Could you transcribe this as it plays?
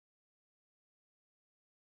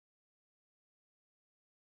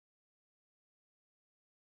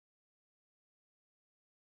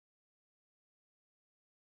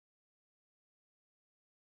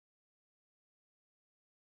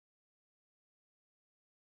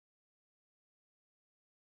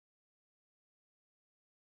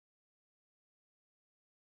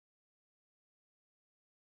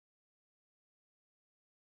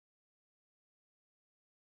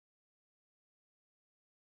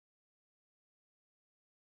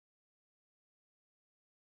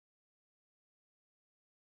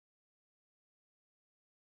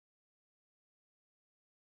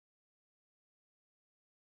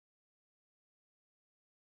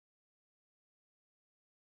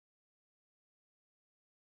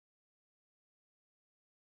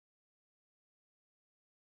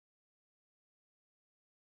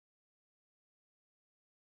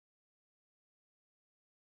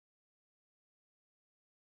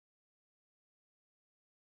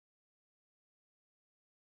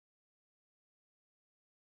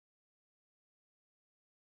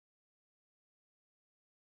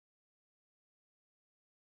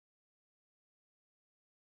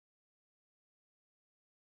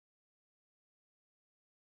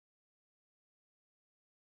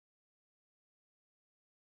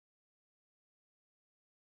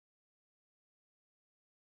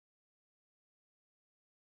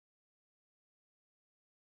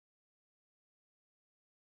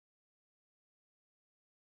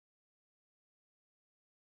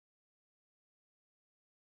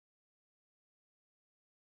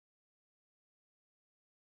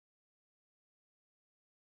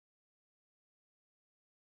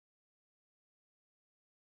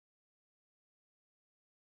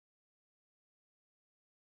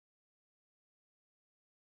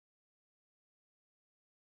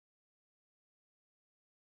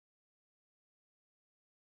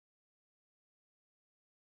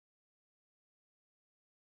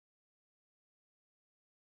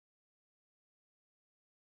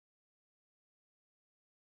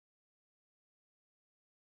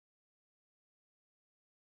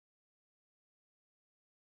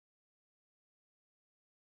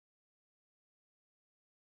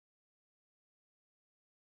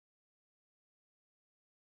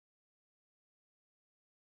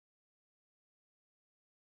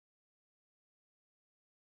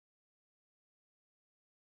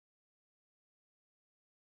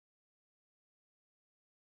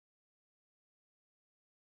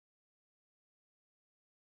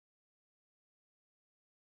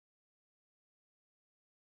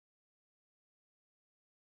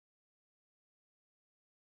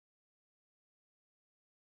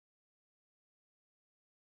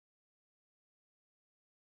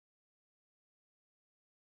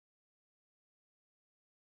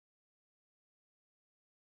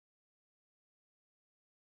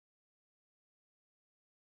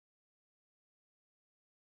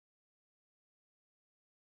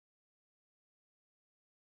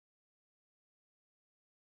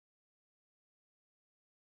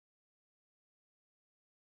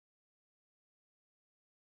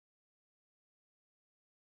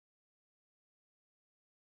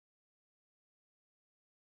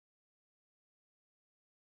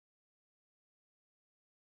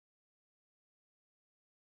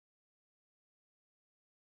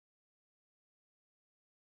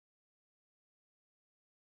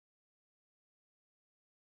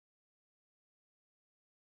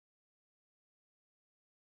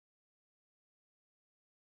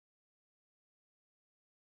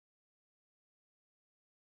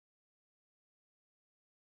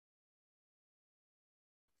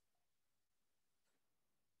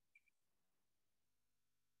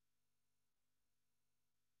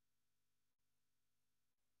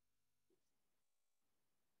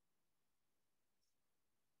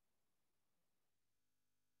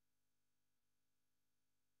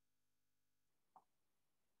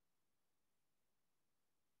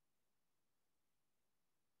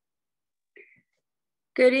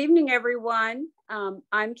Good evening, everyone.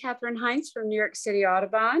 I'm Catherine Heinz from New York City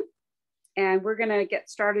Audubon, and we're going to get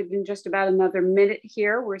started in just about another minute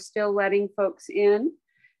here. We're still letting folks in,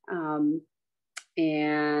 and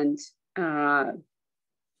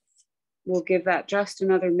we'll give that just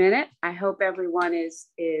another minute. I hope everyone is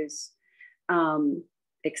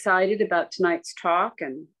excited about tonight's talk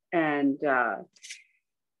and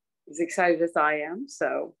as excited as I am.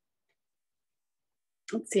 So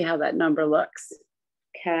let's see how that number looks.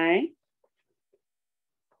 Okay.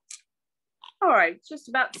 All right, it's just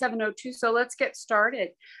about 7:02, so let's get started.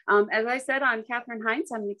 As I said, I'm Catherine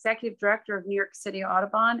Heinz. I'm the Executive Director of New York City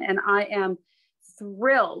Audubon, and I am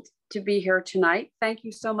thrilled to be here tonight. Thank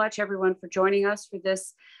you so much, everyone, for joining us for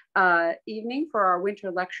this evening for our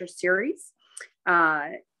winter lecture series.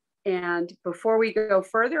 And before we go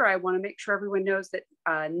further, I want to make sure everyone knows that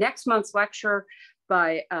next month's lecture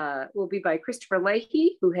will be by Christopher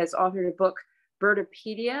Leahy, who has authored a book,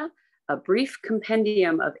 Birdopedia, a brief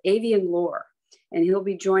compendium of avian lore. And he'll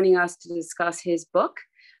be joining us to discuss his book.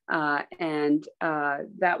 And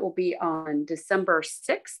that will be on December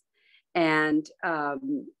 6th. And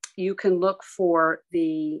you can look for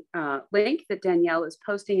the link that Danielle is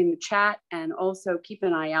posting in the chat, and also keep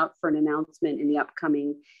an eye out for an announcement in the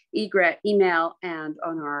upcoming egret email and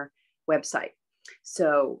on our website.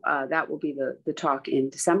 So that will be the talk in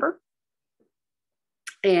December.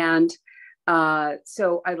 And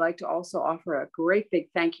so I'd like to also offer a great big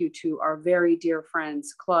thank you to our very dear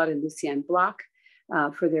friends, Claude and Lucienne Bloch,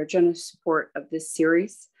 for their generous support of this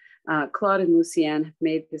series. Claude and Lucienne have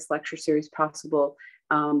made this lecture series possible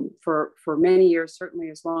for many years, certainly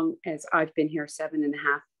as long as I've been here,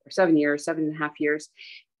 7.5 years,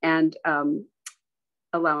 and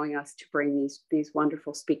allowing us to bring these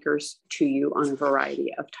wonderful speakers to you on a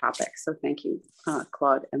variety of topics. So thank you,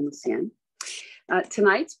 Claude and Lucienne.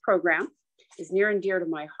 Tonight's program is near and dear to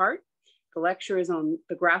my heart. The lecture is on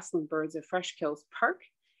the grassland birds of Freshkills Park,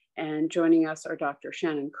 and joining us are Dr.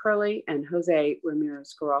 Shannon Curley and José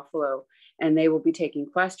Ramírez-Garofalo, and they will be taking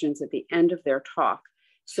questions at the end of their talk.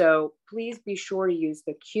 So please be sure to use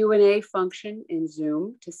the Q&A function in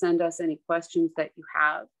Zoom to send us any questions that you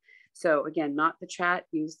have. So again, not the chat,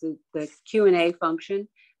 use the Q&A function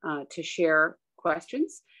to share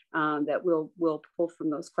questions that we'll pull from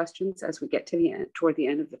those questions as we get to toward the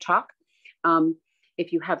end of the talk.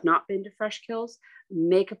 If you have not been to Freshkills,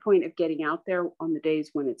 make a point of getting out there on the days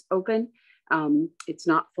when it's open. It's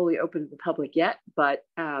not fully open to the public yet, but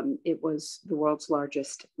it was the world's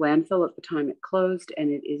largest landfill at the time it closed, and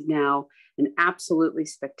it is now an absolutely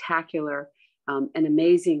spectacular and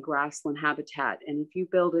amazing grassland habitat. And if you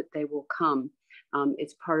build it, they will come.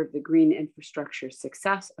 It's part of the green infrastructure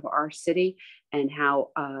success of our city, and how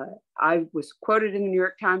I was quoted in the New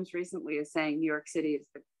York Times recently as saying New York City is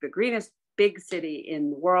the greenest big city in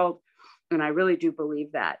the world. And I really do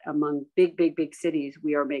believe that among big cities,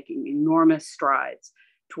 we are making enormous strides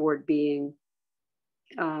toward being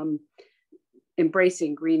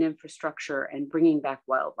embracing green infrastructure and bringing back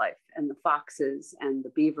wildlife, and the foxes and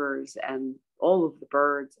the beavers and all of the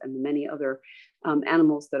birds and the many other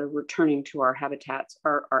animals that are returning to our habitats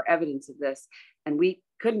are evidence of this. And we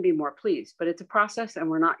couldn't be more pleased, but it's a process and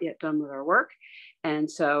we're not yet done with our work. And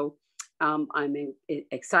so I'm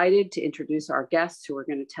excited to introduce our guests who are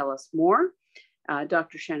going to tell us more.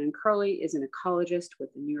 Dr. Shannon Curley is an ecologist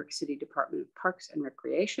with the New York City Department of Parks and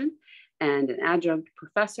Recreation and an adjunct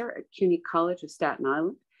professor at CUNY College of Staten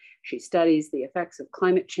Island. She studies the effects of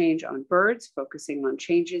climate change on birds, focusing on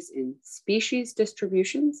changes in species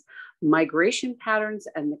distributions, migration patterns,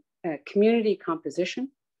 and community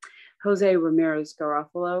composition. José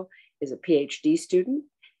Ramírez-Garofalo is a PhD student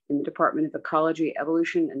in the Department of Ecology,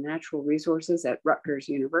 Evolution, and Natural Resources at Rutgers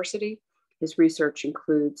University. His research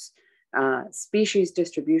includes species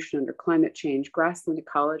distribution under climate change, grassland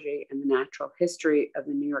ecology, and the natural history of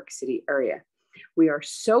the New York City area. We are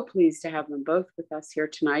so pleased to have them both with us here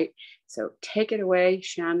tonight. So take it away,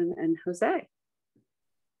 Shannon and José.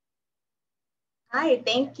 Hi,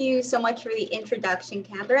 thank you so much for the introduction,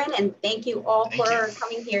 Catherine, and thank you all for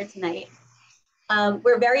coming here tonight.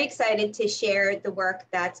 We're very excited to share the work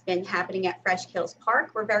that's been happening at Freshkills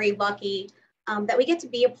Park. We're very lucky that we get to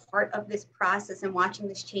be a part of this process and watching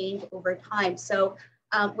this change over time. So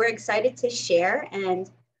we're excited to share, and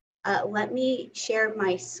let me share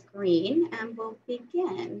my screen and we'll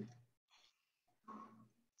begin.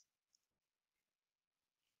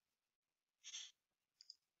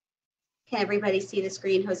 Can everybody see the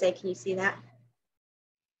screen? Jose, can you see that?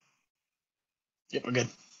 Yep, we're good.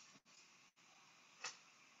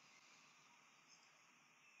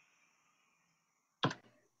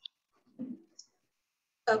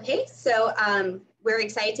 Okay, so we're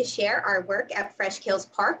excited to share our work at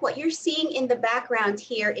Freshkills Park. What you're seeing in the background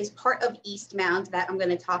here is part of East Mound that I'm going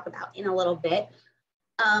to talk about in a little bit.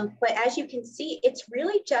 But as you can see, it's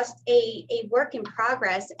really just a work in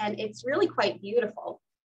progress, and it's really quite beautiful.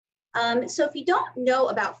 So if you don't know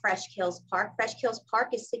about Freshkills Park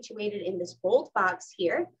is situated in this gold box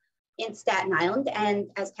here in Staten Island. And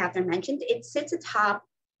as Catherine mentioned, it sits atop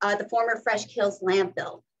the former Freshkills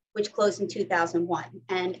landfill, which closed in 2001.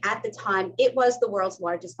 And at the time, it was the world's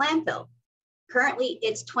largest landfill. Currently,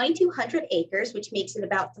 it's 2,200 acres, which makes it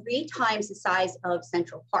about 3 times the size of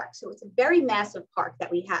Central Park. So it's a very massive park that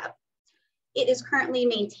we have. It is currently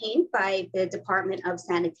maintained by the Department of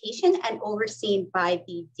Sanitation and overseen by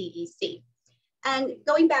the DEC. And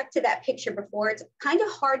going back to that picture before, it's kind of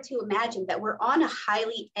hard to imagine that we're on a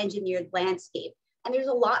highly engineered landscape, and there's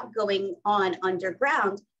a lot going on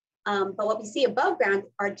underground. But what we see above ground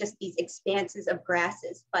are just these expanses of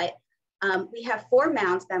grasses. But we have 4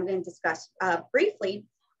 mounds that I'm going to discuss briefly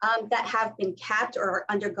that have been capped or are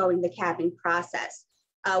undergoing the capping process,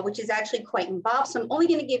 which is actually quite involved. So I'm only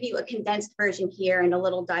going to give you a condensed version here and a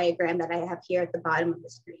little diagram that I have here at the bottom of the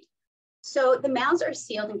screen. So the mounds are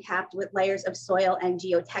sealed and capped with layers of soil and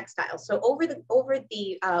geotextiles. So over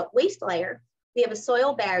the waste layer, we have a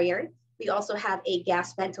soil barrier. We also have a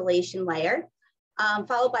gas ventilation layer,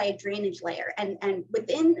 followed by a drainage layer. And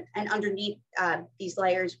within and underneath these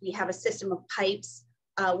layers, we have a system of pipes,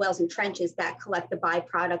 wells, and trenches that collect the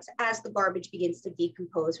byproducts as the garbage begins to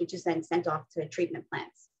decompose, which is then sent off to treatment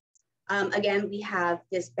plants. Again, we have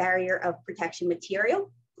this barrier of protection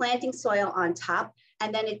material, planting soil on top,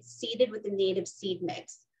 and then it's seeded with a native seed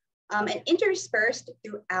mix. And interspersed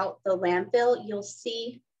throughout the landfill, you'll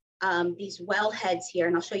see these well heads here,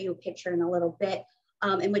 and I'll show you a picture in a little bit,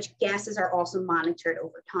 in which gases are also monitored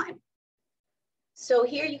over time. So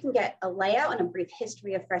here you can get a layout and a brief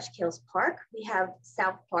history of Freshkills Park. We have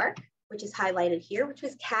South Park, which is highlighted here, which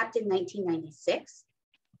was capped in 1996,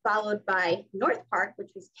 followed by North Park,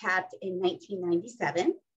 which was capped in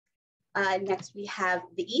 1997. Next, we have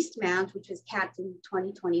the East Mound, which was capped in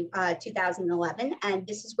 2011. And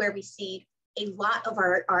this is where we see a lot of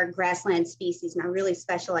our grassland species and our really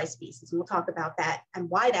specialized species. And we'll talk about that and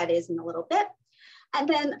why that is in a little bit. And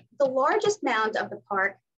then the largest mound of the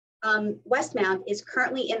park, West Mound, is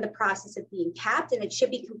currently in the process of being capped, and it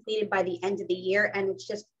should be completed by the end of the year. And it's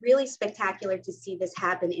just really spectacular to see this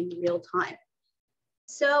happen in real time.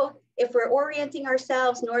 So if we're orienting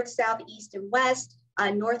ourselves north, south, east, and west,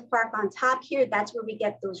 North Park on top here, that's where we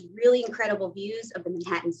get those really incredible views of the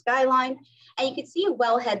Manhattan skyline. And you can see a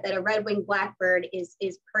wellhead that a red-winged blackbird is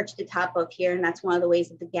perched atop of here, and that's one of the ways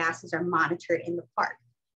that the gases are monitored in the park.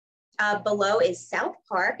 Below is South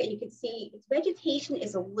Park, and you can see its vegetation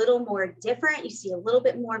is a little more different. You see a little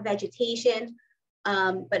bit more vegetation,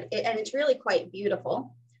 and it's really quite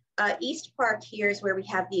beautiful. East Park here is where we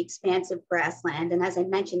have the expansive grassland. And as I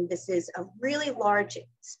mentioned, this is a really large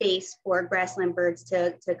space for grassland birds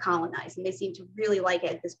to colonize, and they seem to really like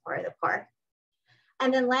it at this part of the park.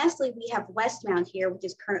 And then lastly, we have West Mound here, which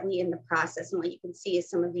is currently in the process. And what you can see is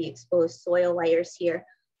some of the exposed soil layers here.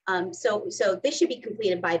 So this should be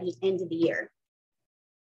completed by the end of the year.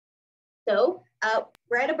 So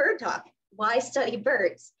we're at a bird talk. Why study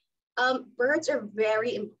birds? Birds are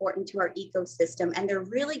very important to our ecosystem, and they're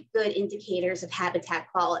really good indicators of habitat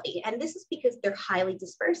quality. And this is because they're highly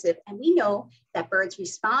dispersive. And we know that birds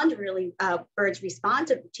respond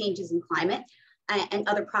to changes in climate and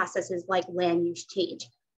other processes like land use change.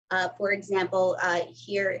 For example,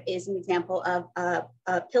 here is an example of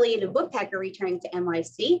a pileated woodpecker returning to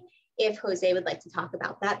NYC, if Jose would like to talk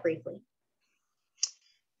about that briefly.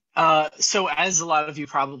 So as a lot of you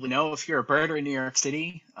probably know, if you're a birder in New York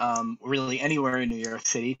City, really anywhere in New York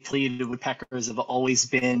City, pileated woodpeckers have always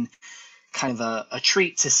been kind of a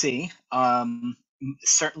treat to see.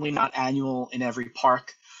 Certainly not annual in every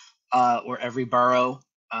park or every borough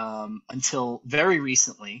until very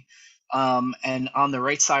recently. And on the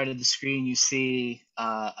right side of the screen, you see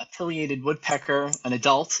a pileated woodpecker, an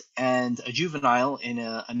adult, and a juvenile in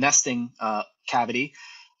a nesting cavity.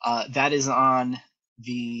 That is on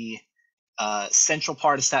the central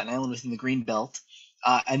part of Staten Island within the Greenbelt.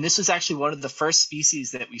 And this was actually one of the first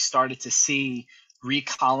species that we started to see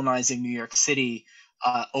recolonizing New York City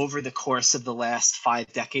over the course of the last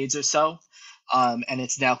 5 decades or so. And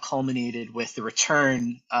it's now culminated with the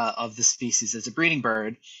return of the species as a breeding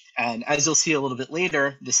bird. And as you'll see a little bit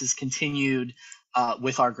later, this is continued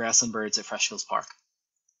with our grassland birds at Freshkills Park.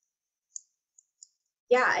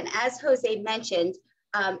 Yeah, and as Jose mentioned,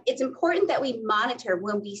 it's important that we monitor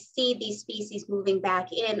when we see these species moving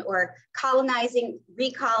back in or colonizing,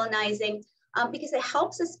 recolonizing. because it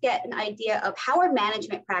helps us get an idea of how our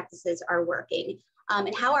management practices are working,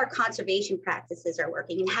 and how our conservation practices are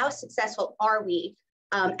working, and how successful are we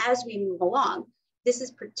as we move along. This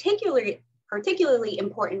is particularly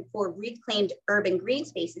important for reclaimed urban green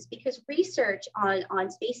spaces, because research on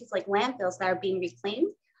spaces like landfills that are being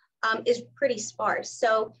reclaimed is pretty sparse.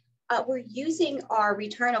 So we're using our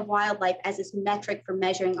return of wildlife as this metric for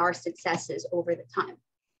measuring our successes over the time.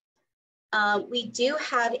 We do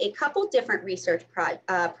have a couple different research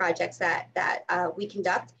projects that we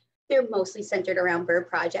conduct. They're mostly centered around bird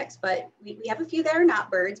projects, but we have a few that are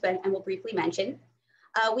not birds, and we'll briefly mention.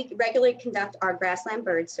 We regularly conduct our grassland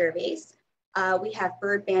bird surveys. We have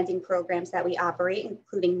bird banding programs that we operate,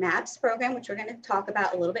 including MAPS program, which we're going to talk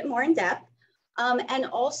about a little bit more in depth. And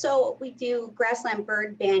also we do grassland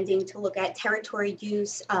bird banding to look at territory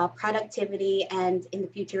use, productivity, and in the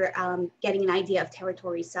future, getting an idea of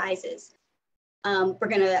territory sizes. We're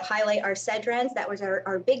going to highlight our Sedge Wrens. That was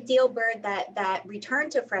our big deal bird that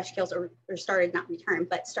returned to Freshkills, or started, not returned,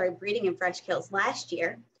 but started breeding in Freshkills last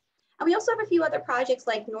year. And we also have a few other projects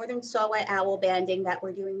like northern saw-whet owl banding that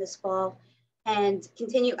we're doing this fall, and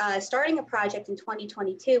continue starting a project in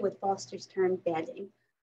 2022 with Foster's Tern banding.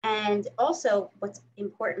 And also what's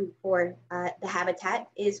important for the habitat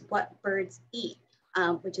is what birds eat,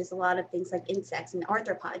 which is a lot of things like insects and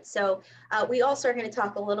arthropods. So we also are going to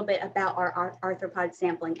talk a little bit about our arthropod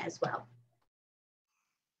sampling as well.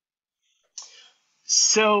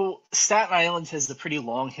 So Staten Island has a pretty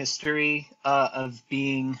long history of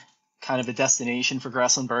being kind of a destination for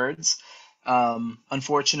grassland birds.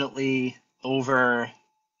 Unfortunately, over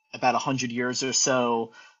about 100 years or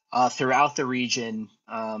so, throughout the region,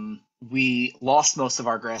 we lost most of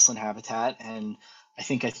our grassland habitat, and I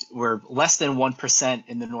think we're less than 1%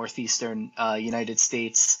 in the northeastern United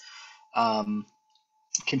States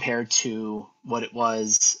compared to what it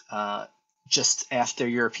was just after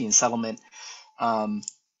European settlement.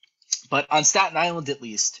 But on Staten Island, at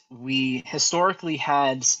least, we historically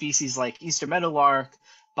had species like eastern meadowlark,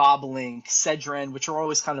 bobolink, sedge wren, which are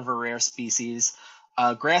always kind of a rare species,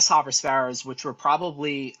 grasshopper sparrows, which were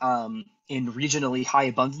probably in regionally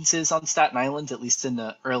high abundances on Staten Island, at least in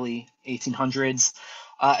the early 1800s,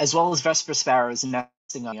 as well as vesper sparrows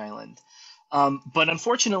nesting on the island. But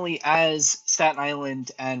unfortunately, as Staten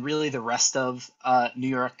Island and really the rest of New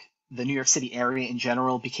York, the New York City area in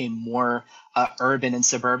general, became more urban and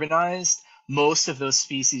suburbanized, most of those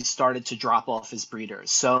species started to drop off as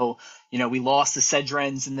breeders. So, we lost the sedge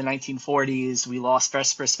wrens in the 1940s. We lost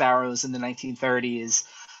vesper sparrows in the 1930s.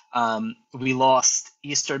 We lost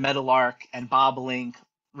eastern meadowlark and bobolink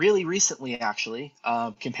really recently, actually,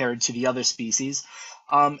 compared to the other species.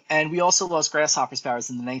 And we also lost grasshopper sparrows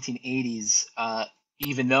in the 1980s,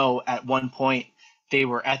 even though at one point they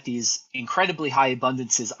were at these incredibly high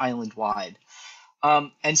abundances island-wide.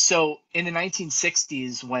 And so in the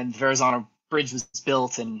 1960s, when the Verrazano Bridge was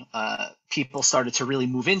built and people started to really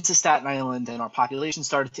move into Staten Island and our population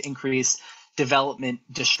started to increase, development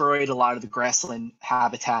destroyed a lot of the grassland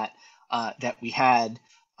habitat that we had,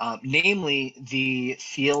 namely the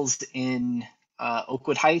fields in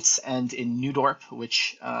Oakwood Heights and in New Dorp,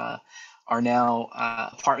 which are now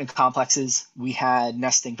apartment complexes. We had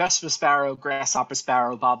nesting vesper sparrow, grasshopper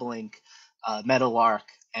sparrow, bobolink, meadowlark,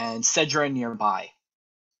 and sedge wren nearby.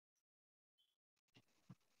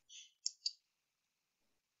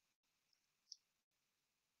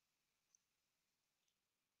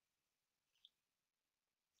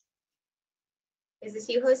 Is this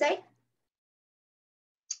you, Jose?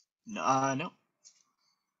 No.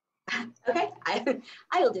 Okay,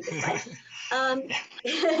 I will do this slide.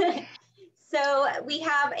 So we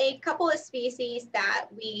have a couple of species that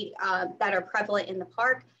that are prevalent in the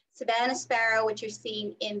park. Savannah sparrow, which you're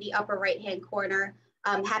seeing in the upper right-hand corner,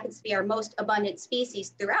 happens to be our most abundant species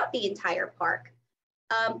throughout the entire park.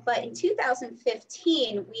 But in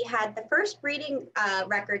 2015, we had the first breeding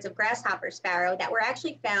records of grasshopper sparrow that were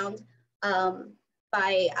actually found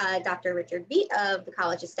by Dr. Richard Veit of the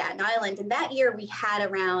College of Staten Island. And that year we had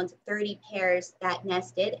around 30 pairs that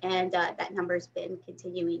nested, and that number's been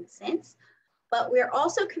continuing since. But we're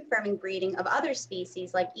also confirming breeding of other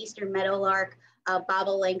species like eastern meadowlark,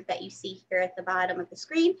 bobolink that you see here at the bottom of the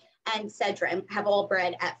screen, and sedge wren have all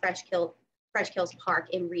bred at Freshkills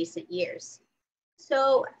Park in recent years.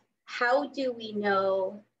 So how do we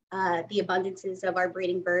know the abundances of our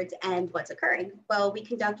breeding birds and what's occurring? Well, we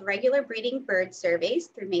conduct regular breeding bird surveys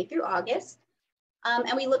through May through August,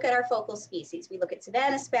 and we look at our focal species. We look at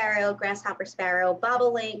Savannah sparrow, grasshopper sparrow,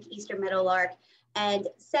 bobolink, eastern meadowlark, and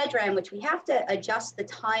sedge wren, which we have to adjust the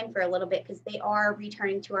time for a little bit because they are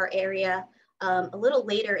returning to our area a little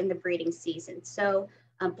later in the breeding season. So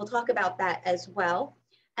We'll talk about that as well.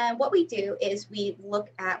 And what we do is we look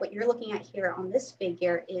at what you're looking at here on this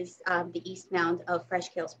figure is the East Mound of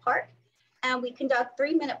Freshkills Park. And we conduct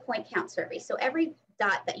 3-minute point count surveys. So every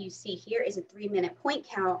dot that you see here is a 3-minute point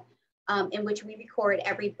count in which we record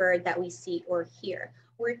every bird that we see or hear.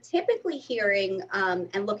 We're typically hearing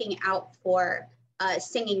and looking out for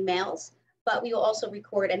singing males, but we will also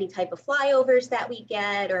record any type of flyovers that we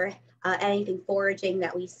get or anything foraging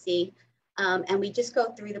that we see. And we just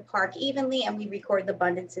go through the park evenly and we record the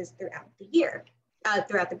abundances throughout the year,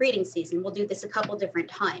 throughout the breeding season. We'll do this a couple different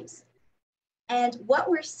times. And what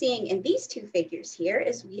we're seeing in these two figures here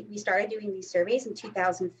is we started doing these surveys in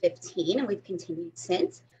 2015 and we've continued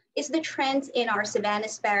since, is the trends in our Savannah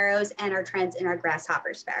sparrows and our trends in our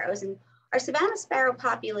grasshopper sparrows. And our Savannah sparrow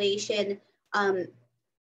population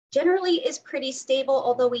generally is pretty stable,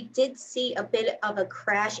 although we did see a bit of a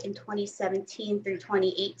crash in 2017 through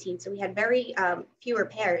 2018. So we had very fewer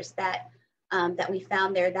pairs that we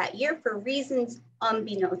found there that year for reasons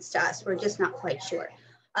unbeknownst to us. We're just not quite sure.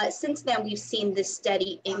 Since then, we've seen this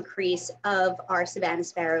steady increase of our Savannah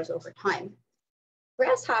sparrows over time.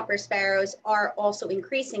 Grasshopper sparrows are also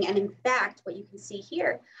increasing. And in fact, what you can see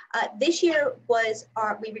here, this year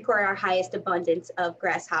we recorded our highest abundance of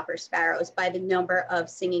grasshopper sparrows by the number of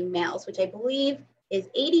singing males, which I believe is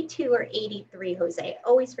 82 or 83, Jose. I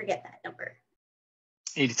always forget that number.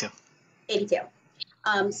 82. 82.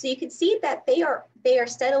 So you can see that they are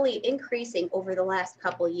steadily increasing over the last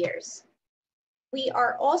couple of years. We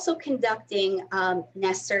are also conducting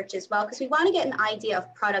nest search as well because we want to get an idea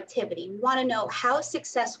of productivity. We want to know how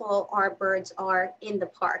successful our birds are in the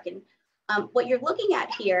park. And what you're looking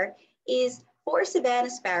at here is 4 Savannah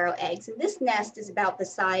sparrow eggs. And this nest is about the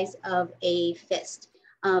size of a fist.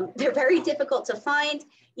 They're very difficult to find.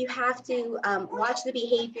 You have to watch the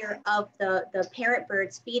behavior of the parent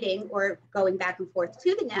birds feeding or going back and forth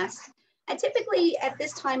to the nest. And typically at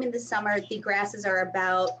this time in the summer, the grasses are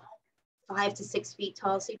about 5 to 6 feet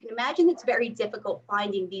tall. So you can imagine it's very difficult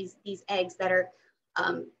finding these eggs that are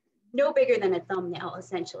no bigger than a thumbnail,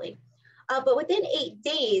 essentially. But within 8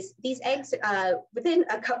 days, these eggs, within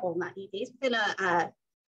a couple, not 8 days, within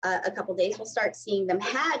a couple days, we'll start seeing them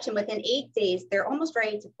hatch. And within 8 days, they're almost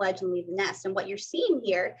ready to fledge and leave the nest. And what you're seeing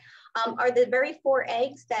here are the very 4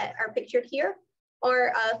 eggs that are pictured here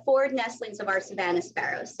are 4 nestlings of our Savannah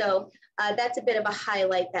sparrows. So that's a bit of a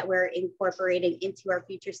highlight that we're incorporating into our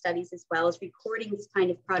future studies as well as recording this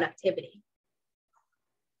kind of productivity.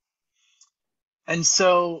 And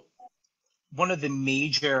so one of the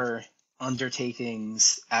major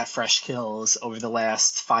undertakings at Freshkills over the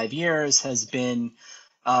last 5 years has been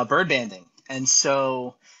bird banding. And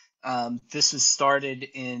so this was started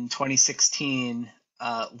in 2016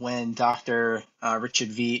 when Dr. Richard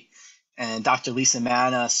Veit and Dr. Lisa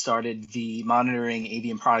Manna started the monitoring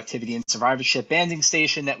avian productivity and survivorship banding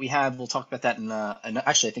station that we have. We'll talk about that in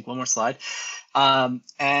actually, I think one more slide.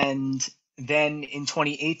 And then in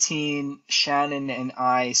 2018, Shannon and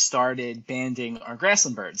I started banding our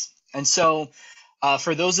grassland birds. And so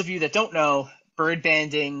for those of you that don't know, bird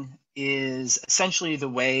banding is essentially the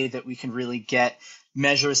way that we can really get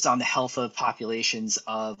measures on the health of populations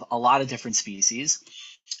of a lot of different species.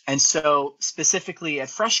 And so specifically at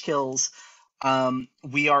Freshkills,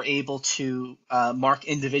 we are able to mark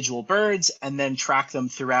individual birds and then track them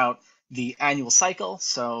throughout the annual cycle.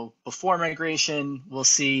 So before migration, we'll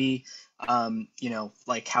see,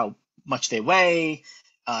 like how much they weigh,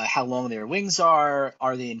 how long their wings are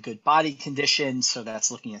they in good body condition? So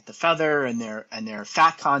that's looking at the feather and their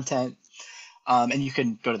fat content. And you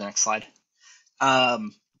can go to the next slide.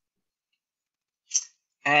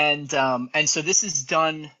 And so this is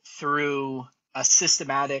done through a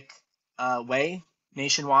systematic way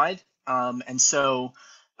nationwide. And so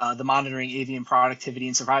the Monitoring Avian Productivity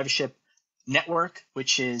and Survivorship Network,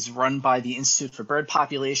 which is run by the Institute for Bird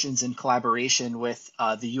Populations in collaboration with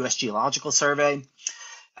the U.S. Geological Survey.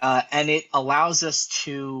 And it allows us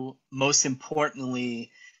to, most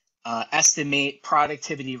importantly, estimate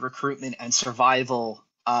productivity, recruitment, and survival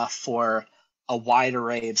for a wide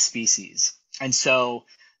array of species. And so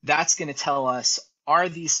that's going to tell us, are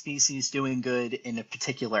these species doing good in a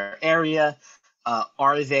particular area?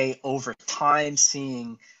 Are they over time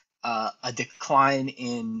seeing a decline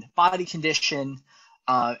in body condition?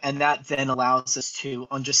 And that then allows us to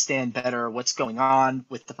understand better what's going on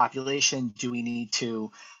with the population. Do we need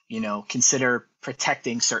to, consider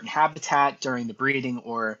protecting certain habitat during the breeding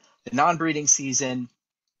or the non-breeding season,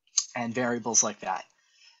 and variables like that.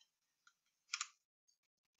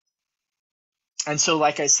 And so,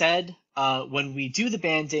 like I said, when we do the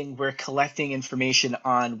banding, we're collecting information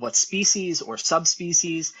on what species or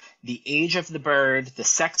subspecies, the age of the bird, the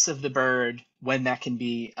sex of the bird, when that can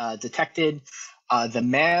be detected, the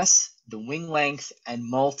mass, the wing length, and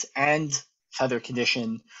molt and feather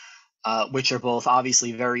condition, which are both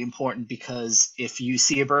obviously very important, because if you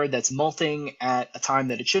see a bird that's molting at a time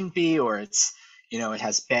that it shouldn't be, or it's, it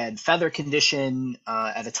has bad feather condition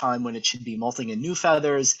at a time when it should be molting in new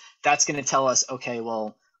feathers, that's going to tell us, okay,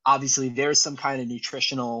 well, obviously there's some kind of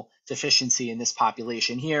nutritional deficiency in this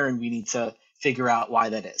population here, and we need to figure out why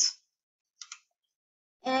that is.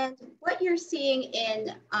 And what you're seeing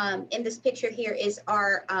in this picture here is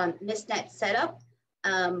our mist net setup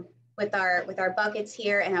with our buckets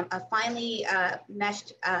here, and a finely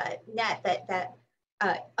meshed net that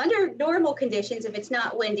under normal conditions, if it's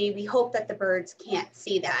not windy, we hope that the birds can't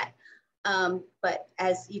see that. But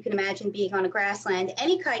as you can imagine, being on a grassland,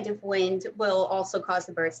 any kind of wind will also cause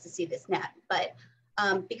the birds to see this net. But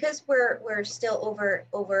because we're still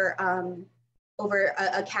over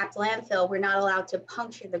a capped landfill, we're not allowed to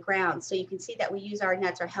puncture the ground. So you can see that we use our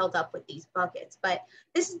nets are held up with these buckets. But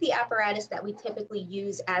this is the apparatus that we typically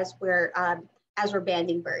use as we're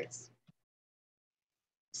banding birds.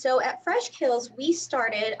 So at Freshkills, we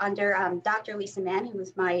started under Dr. Lisa Mann, who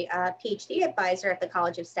was my PhD advisor at the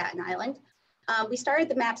College of Staten Island. We started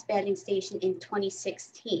the MAPS banding station in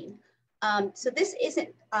 2016. So this isn't,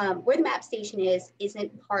 where the MAP station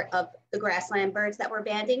isn't part of the grassland birds that we're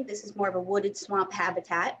banding. This is more of a wooded swamp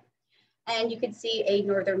habitat. And you can see a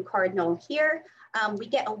northern cardinal here. We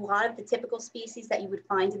get a lot of the typical species that you would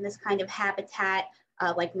find in this kind of habitat,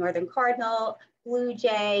 like northern cardinal, blue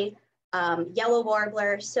jay, yellow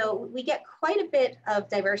warbler. So we get quite a bit of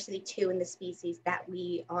diversity too in the species that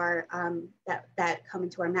we are, that come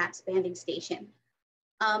into our MAPS banding station.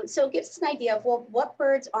 So it gives us an idea of, well, what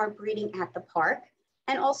birds are breeding at the park,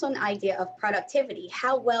 and also an idea of productivity.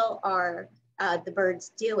 How well are the birds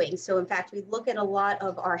doing? So in fact, we look at a lot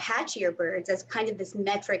of our hatchier birds as kind of this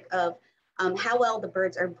metric of how well the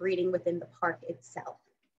birds are breeding within the park itself.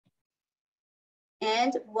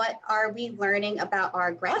 And what are we learning about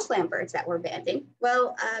our grassland birds that we're banding?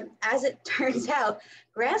 Well, as it turns out,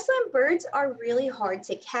 grassland birds are really hard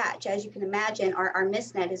to catch. As you can imagine, our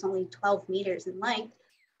mist net is only 12 meters in length.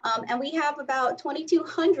 And we have about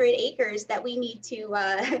 2,200 acres that we need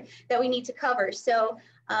to cover. So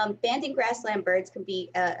banding grassland birds can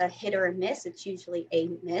be a hit or a miss. It's usually a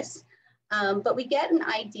miss, but we get an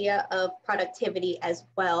idea of productivity as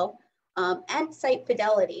well, and site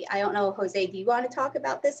fidelity. I don't know, Jose, do you want to talk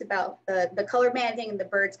about this, about the color banding and the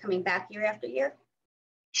birds coming back year after year?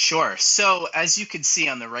 Sure. So as you can see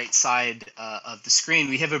on the right side of the screen,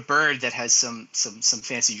 we have a bird that has some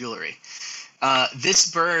fancy jewelry.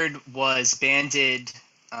 This bird was banded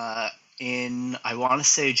in, I want to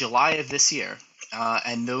say, July of this year,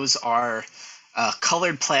 and those are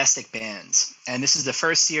colored plastic bands. And this is the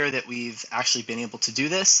first year that we've actually been able to do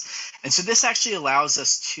this. And so this actually allows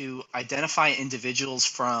us to identify individuals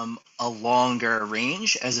from a longer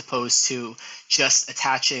range, as opposed to just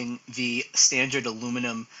attaching the standard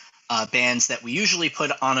aluminum bands that we usually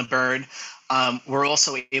put on a bird. We're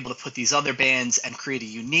also able to put these other bands and create a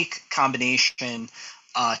unique combination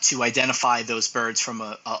to identify those birds from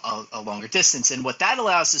a longer distance. And what that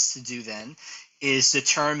allows us to do then is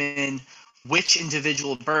determine which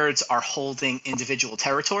individual birds are holding individual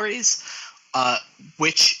territories,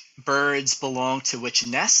 which birds belong to which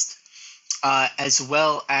nest, as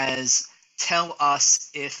well as tell us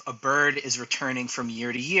if a bird is returning from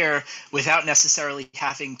year to year without necessarily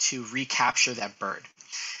having to recapture that bird.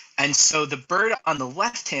 And so the bird on the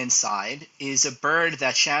left-hand side is a bird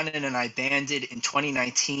that Shannon and I banded in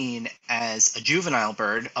 2019 as a juvenile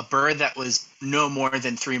bird, a bird that was no more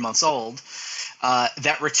than 3 months old,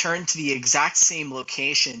 that returned to the exact same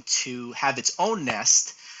location to have its own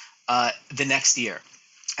nest the next year.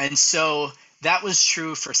 And so that was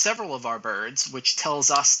true for several of our birds, which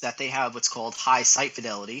tells us that they have what's called high site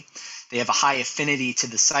fidelity. They have a high affinity to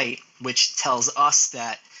the site, which tells us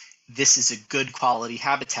that this is a good quality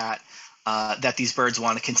habitat that these birds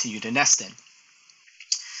want to continue to nest in.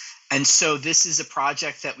 And so this is a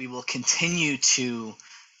project that we will continue to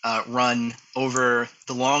run over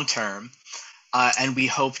the long term. And we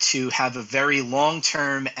hope to have a very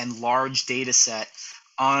long-term and large data set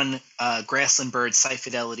on grassland bird site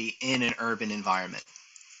fidelity in an urban environment.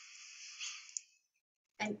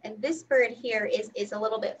 And this bird here is a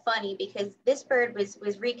little bit funny, because this bird was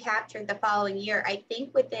recaptured the following year, I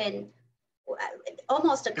think within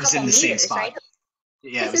almost a couple meters, right?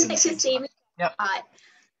 Yeah, it was in the same spot.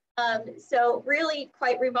 Yep. So really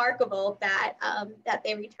quite remarkable that that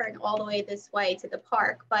they return all the way this way to the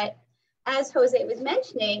park. But as Jose was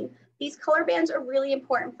mentioning, these color bands are really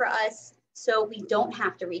important for us so we don't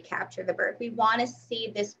have to recapture the bird. We want to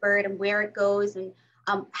see this bird and where it goes and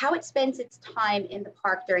how it spends its time in the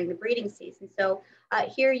park during the breeding season. So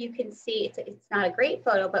here you can see, it's not a great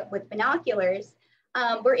photo, but with binoculars,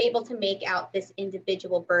 we're able to make out this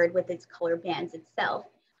individual bird with its color bands itself.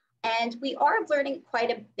 And we are learning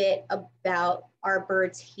quite a bit about our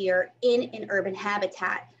birds here in an urban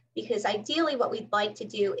habitat, because ideally what we'd like to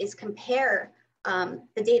do is compare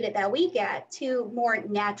the data that we get to more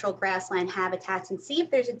natural grassland habitats and see if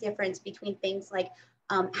there's a difference between things like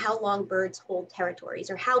how long birds hold territories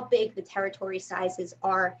or how big the territory sizes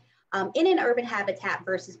are in an urban habitat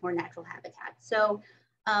versus more natural habitats. So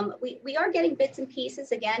we are getting bits and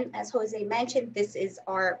pieces. Again, as Jose mentioned, this is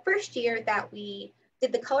our first year that we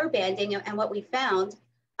did the color banding, and what we found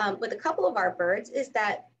with a couple of our birds is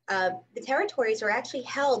that the territories are actually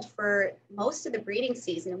held for most of the breeding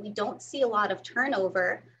season. We don't see a lot of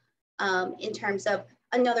turnover in terms of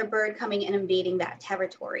another bird coming and invading that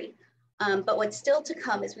territory. But what's still to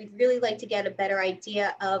come is we'd really like to get a better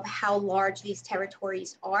idea of how large these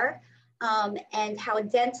territories are and how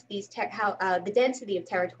dense these the density of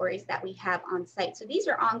territories that we have on site. So these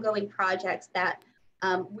are ongoing projects that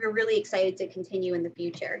we're really excited to continue in the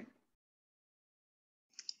future.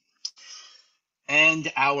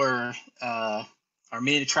 And our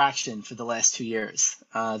main attraction for the last 2 years.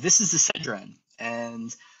 This is the Sedge Wren,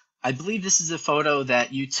 and I believe this is a photo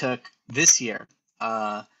that you took this year.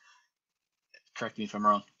 Correct me if I'm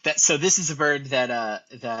wrong. So this is a bird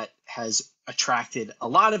that has attracted a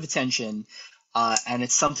lot of attention, and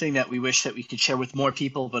it's something that we wish that we could share with more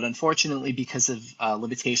people, but unfortunately, because of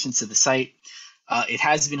limitations to the site, it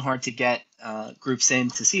has been hard to get groups in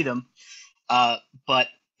to see them. But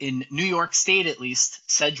in New York State, at least,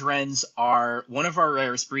 Sedge Wrens are one of our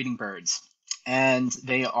rarest breeding birds, and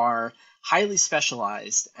they are highly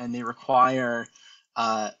specialized, and they require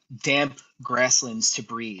damp grasslands to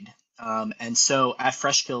breed. And so at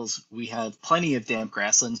Freshkills, we have plenty of damp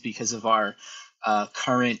grasslands because of our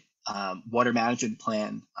current water management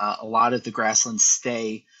plan. A lot of the grasslands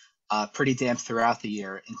stay pretty damp throughout the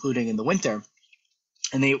year, including in the winter,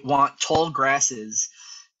 and they want tall grasses.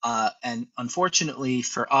 And unfortunately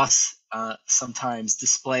for us, sometimes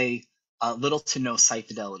display little to no site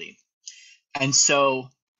fidelity. And so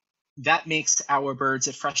that makes our birds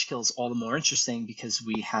at Freshkills all the more interesting because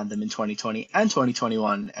we had them in 2020 and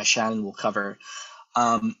 2021, as Shannon will cover.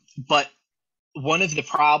 But one of the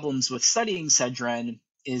problems with studying Sedge Wren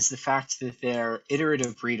is the fact that they're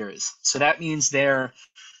iterative breeders. So that means they're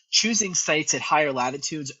choosing sites at higher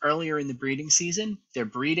latitudes earlier in the breeding season. They're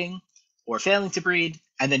breeding or failing to breed,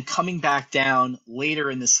 and then coming back down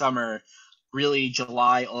later in the summer, really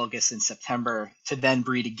July, August, and September, to then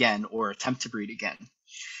breed again or attempt to breed again.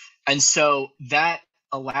 And so that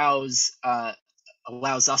allows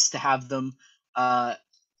us to have them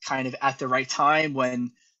kind of at the right time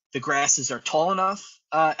when the grasses are tall enough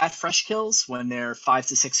at Freshkills, when they're 5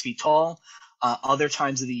 to 6 feet tall. Other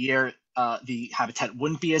times of the year, the habitat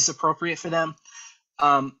wouldn't be as appropriate for them.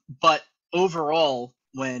 But overall,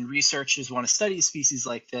 when researchers want to study a species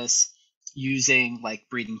like this using like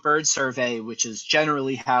breeding bird survey, which is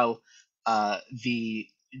generally how the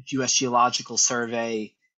U.S. Geological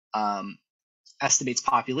Survey estimates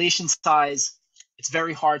population size, it's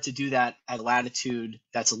very hard to do that at a latitude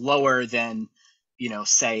that's lower than,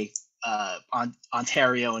 say,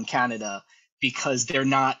 Ontario and Canada, because they're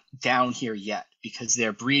not down here yet, because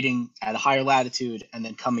they're breeding at a higher latitude and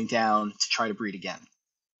then coming down to try to breed again.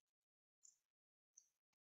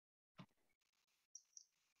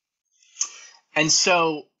 And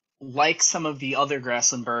so, like some of the other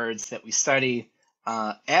grassland birds that we study,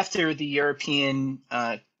 after the European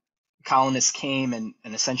colonists came and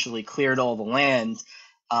essentially cleared all the land,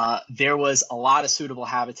 there was a lot of suitable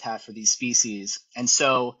habitat for these species. And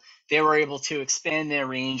so they were able to expand their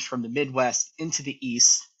range from the Midwest into the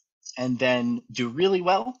East and then do really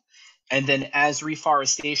well. And then as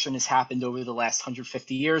reforestation has happened over the last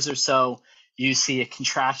 150 years or so, you see a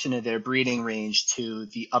contraction of their breeding range to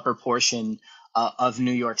the upper portion of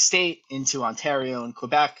New York State, into Ontario and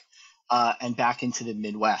Quebec, and back into the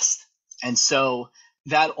Midwest. And so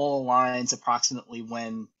that all aligns approximately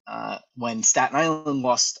when Staten Island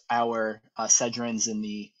lost our Sedge Wrens in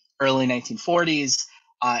the early 1940s,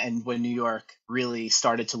 and when New York really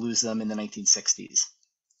started to lose them in the 1960s.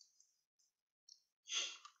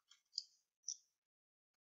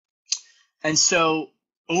 And so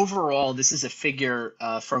overall, this is a figure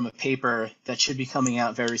from a paper that should be coming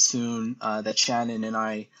out very soon that Shannon and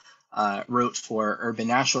I wrote for Urban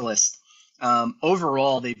Naturalist.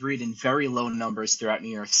 Overall, they breed in very low numbers throughout New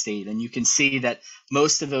York State, and you can see that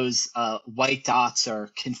most of those white dots are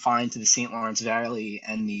confined to the St. Lawrence Valley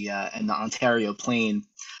and the Ontario Plain.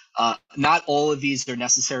 Not all of these are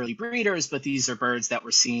necessarily breeders, but these are birds that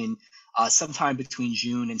were seen sometime between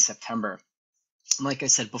June and September. Like I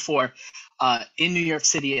said before, in New York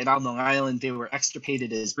City and on Long Island, they were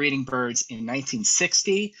extirpated as breeding birds in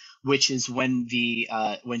 1960, which is when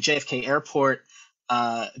when JFK Airport,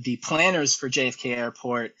 the planners for JFK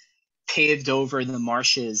Airport paved over the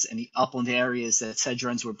marshes and the upland areas that Sedge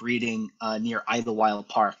Wrens were breeding near Idlewild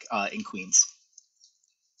Park in Queens.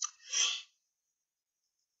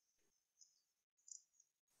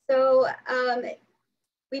 So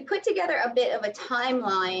we put together a bit of a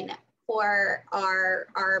timeline for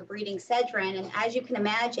our breeding sedge wren, and as you can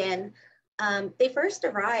imagine, they first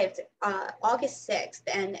arrived August 6th,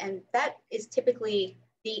 and that is typically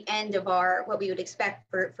the end of what we would expect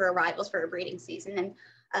for arrivals for a breeding season. And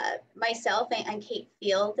myself and Kate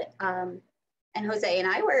Field and Jose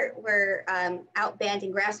and I were out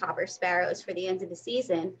banding grasshopper sparrows for the end of the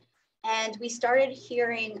season, and we started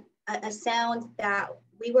hearing a sound that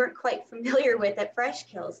we weren't quite familiar with at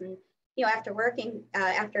Freshkills. And you know, after working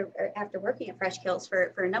at Freshkills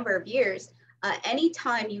for a number of years,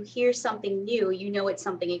 anytime you hear something new, you know it's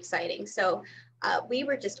something exciting. So we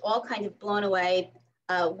were just all kind of blown away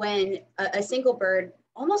when a single bird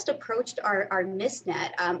almost approached our mist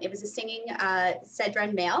net. It was a singing sedge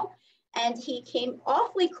wren male, and he came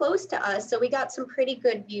awfully close to us. So we got some pretty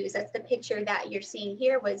good views. That's the picture that you're seeing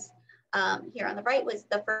here. Was here on the right was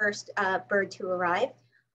the first bird to arrive.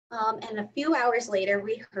 And a few hours later,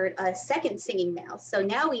 we heard a second singing male. So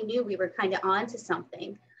now we knew we were kind of on to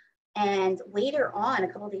something. And later on, a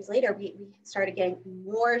couple of days later, we started getting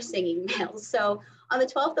more singing males. So on the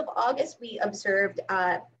 12th of August, we observed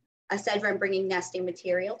a sedge wren bringing nesting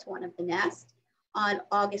material to one of the nests. On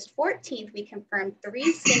August 14th, we confirmed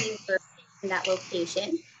 3 singing birds in that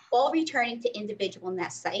location, all returning to individual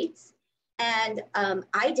nest sites. And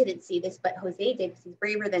I didn't see this, but Jose did, because he's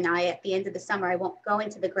braver than I. At the end of the summer, I won't go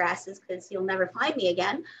into the grasses because you'll never find me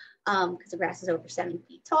again, because the grass is over 7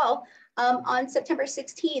 feet tall. On September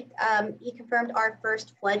 16th, he confirmed our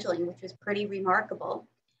first fledgling, which was pretty remarkable.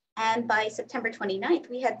 And by September 29th,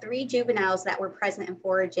 we had 3 juveniles that were present and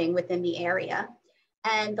foraging within the area.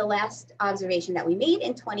 And the last observation that we made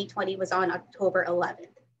in 2020 was on October 11th.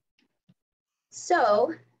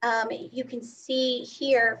 So you can see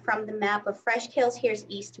here from the map of Freshkills, here's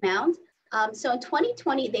East Mound. So in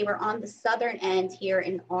 2020, they were on the southern end here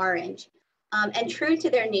in orange. And true to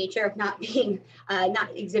their nature of not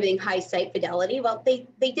exhibiting high site fidelity, well, they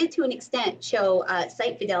did to an extent show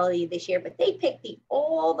site fidelity this year, but they picked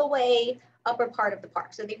all the way upper part of the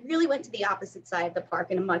park. So they really went to the opposite side of the park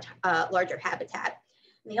in a much larger habitat.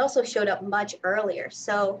 And they also showed up much earlier.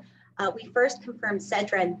 So we first confirmed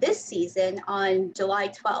sedge wren this season on July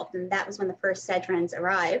 12th, and that was when the first sedge wrens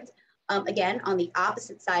arrived, again, on the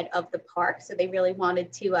opposite side of the park. So they really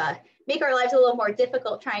wanted to make our lives a little more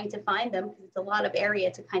difficult trying to find them, because it's a lot of area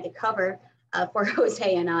to kind of cover for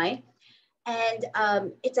Jose and I.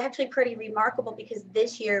 And it's actually pretty remarkable, because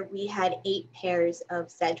this year we had 8 pairs of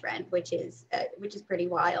sedge wren, which is pretty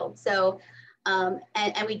wild. So,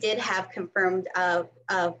 and we did have confirmed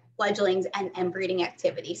fledglings and breeding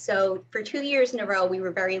activity. So for 2 years in a row, we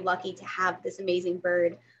were very lucky to have this amazing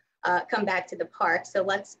bird come back to the park. So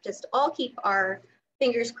let's just all keep our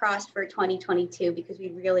fingers crossed for 2022, because we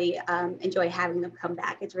really enjoy having them come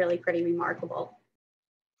back. It's really pretty remarkable.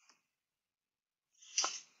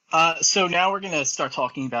 So now we're going to start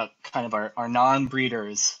talking about kind of our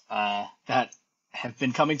non-breeders that have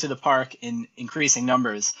been coming to the park in increasing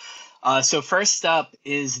numbers. So first up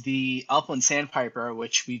is the upland sandpiper,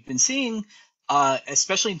 which we've been seeing,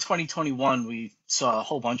 especially in 2021. We saw a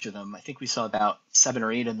whole bunch of them. I think we saw about 7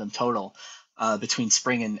 or 8 of them total between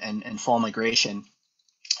spring and fall migration.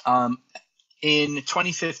 In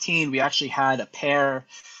 2015, we actually had a pair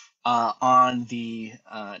on the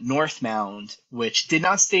North Mound, which did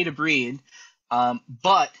not stay to breed,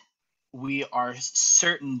 but we are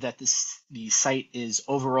certain that the site is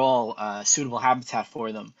overall suitable habitat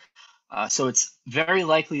for them. So it's very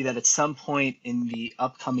likely that at some point in the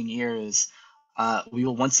upcoming years, we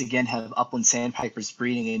will once again have upland sandpipers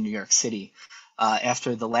breeding in New York City.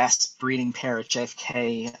 After the last breeding pair at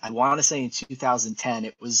JFK, I want to say in 2010,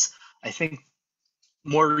 it was, I think,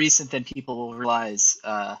 more recent than people will realize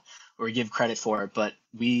or give credit for, but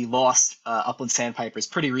we lost upland sandpipers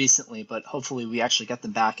pretty recently, but hopefully we actually get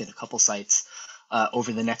them back at a couple sites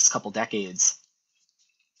over the next couple decades.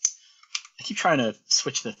 I keep trying to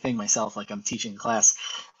switch the thing myself like I'm teaching class.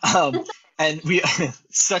 And we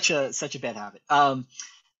such a bad habit.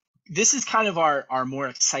 This is kind of our more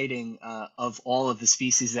exciting of all of the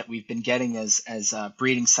species that we've been getting as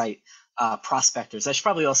breeding site prospectors. I should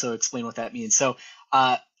probably also explain what that means. So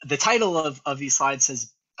the title of these slides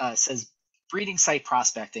says breeding site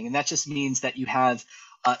prospecting, and that just means that you have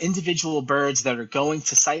individual birds that are going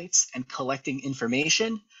to sites and collecting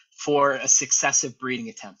information for a successive breeding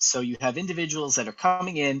attempt. So you have individuals that are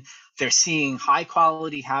coming in, they're seeing high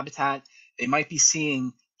quality habitat, they might be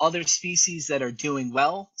seeing other species that are doing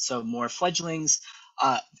well, so more fledglings,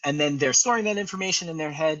 and then they're storing that information in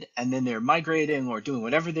their head, and then they're migrating or doing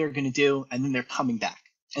whatever they're going to do, and then they're coming back.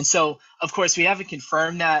 And so, of course, we haven't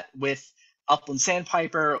confirmed that with upland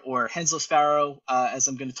sandpiper or Henslow sparrow, as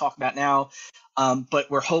I'm going to talk about now, but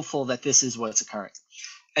we're hopeful that this is what's occurring.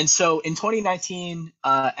 And so in 2019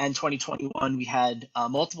 and 2021, we had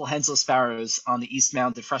multiple Henslow sparrows on the east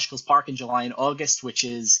mound of Freshkills Park in July and August, which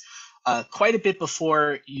is quite a bit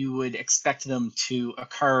before you would expect them to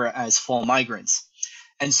occur as fall migrants.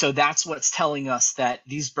 And so that's what's telling us that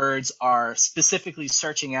these birds are specifically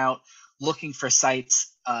searching out, looking for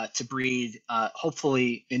sites to breed,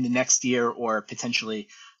 hopefully in the next year or potentially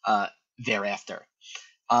thereafter.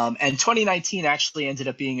 And 2019 actually ended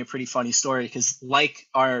up being a pretty funny story because, like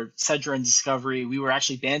our Sedge Wren discovery, we were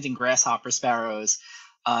actually banding Grasshopper Sparrows,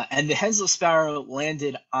 and the Henslow sparrow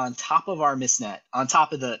landed on top of our mist net, on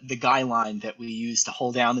top of the guy line that we used to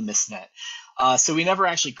hold down the mist net. So we never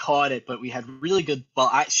actually caught it, but we had really good. Well,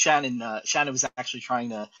 Shannon was actually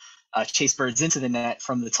trying to chase birds into the net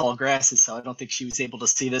from the tall grasses, so I don't think she was able to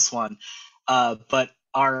see this one. But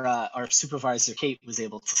our supervisor Kate was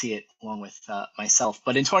able to see it along with myself.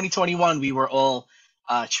 But in 2021, we were all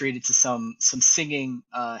treated to some singing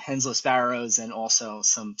Henslow sparrows and also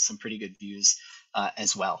some pretty good views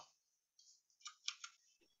as well.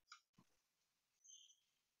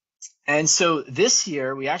 And so this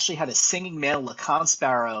year, we actually had a singing male Lacan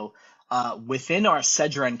sparrow within our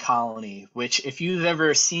Sedge Wren colony, which if you've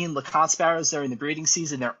ever seen Lacan sparrows during the breeding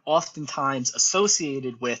season, they're oftentimes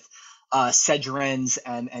associated with Sedge Wrens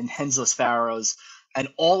and Henslow sparrows, and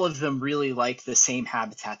all of them really like the same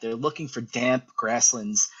habitat. They're looking for damp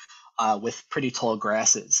grasslands with pretty tall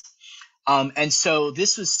grasses. And so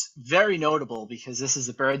this was very notable because this is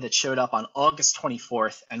a bird that showed up on August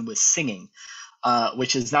 24th and was singing,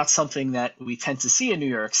 which is not something that we tend to see in New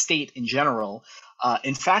York State in general.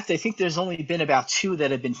 In fact, I think there's only been about 2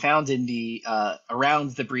 that have been found in the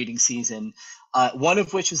around the breeding season. One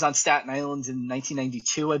of which was on Staten Island in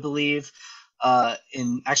 1992, I believe,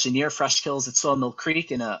 in actually near Freshkills at Sawmill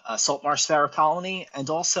Creek in a salt marsh sparrow colony, and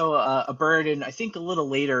also a bird in, I think, a little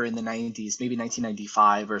later in the 90s, maybe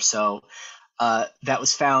 1995 or so, that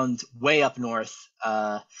was found way up north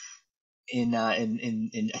in I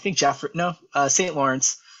think St.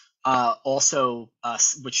 Lawrence, also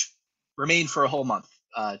which remained for a whole month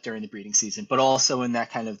during the breeding season, but also in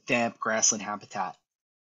that kind of damp grassland habitat.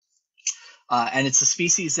 And it's a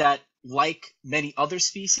species that, like many other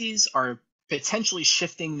species, are potentially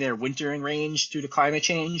shifting their wintering range due to climate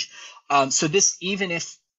change. So this, even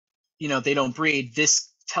if they don't breed, this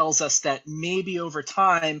tells us that maybe over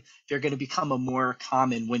time they're going to become a more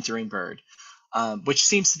common wintering bird, which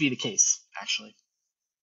seems to be the case, actually.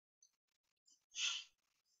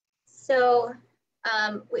 So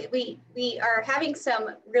we are having some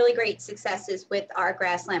really great successes with our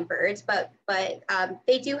grassland birds, but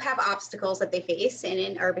they do have obstacles that they face in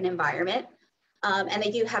an urban environment. And they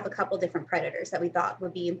do have a couple different predators that we thought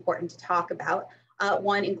would be important to talk about,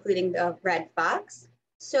 one including the red fox.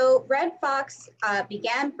 So red fox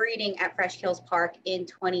began breeding at Freshkills Park in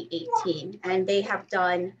 2018, and they have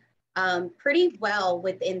done pretty well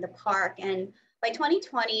within the park. And by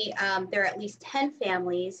 2020, there are at least 10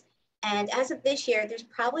 families. And as of this year, there's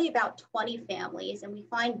probably about 20 families, and we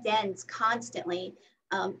find dens constantly.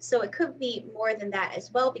 So it could be more than that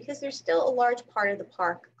as well, because there's still a large part of the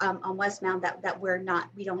park on West Mound that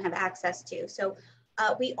we don't have access to. So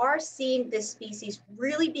we are seeing this species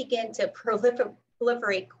really begin to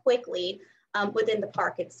proliferate quickly within the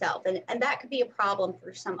park itself. And that could be a problem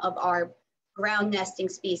for some of our ground nesting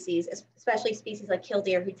species, especially species like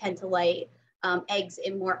killdeer who tend to lay eggs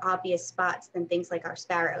in more obvious spots than things like our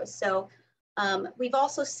sparrows. So we've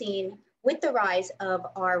also seen, with the rise of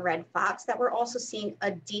our red fox, that we're also seeing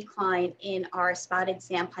a decline in our spotted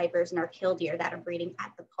sandpipers and our killdeer that are breeding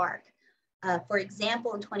at the park. For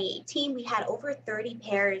example, in 2018, we had over 30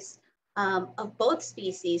 pairs of both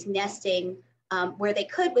species nesting where they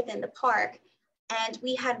could within the park. And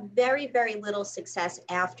we had very, very little success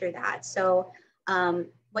after that. So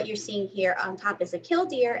what you're seeing here on top is a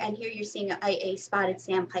killdeer, and here you're seeing a spotted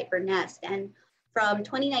sandpiper nest. And from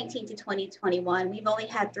 2019 to 2021, we've only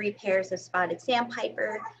had 3 pairs of spotted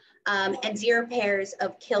sandpiper and 0 pairs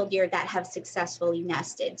of killdeer that have successfully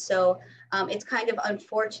nested. So it's kind of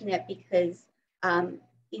unfortunate because,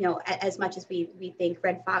 you know, as much as we think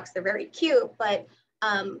red fox, they're very cute, but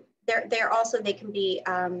they're also, they can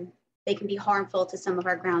be harmful to some of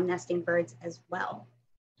our ground nesting birds as well.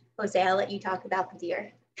 Jose, I'll let you talk about the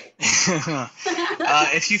deer.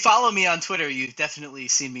 If you follow me on Twitter, you've definitely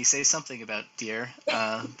seen me say something about deer,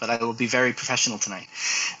 but I will be very professional tonight.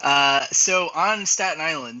 So on Staten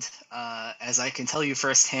Island, as I can tell you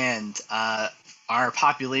firsthand, our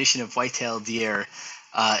population of white-tailed deer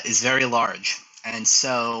is very large. And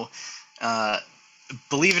so,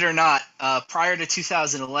 believe it or not, prior to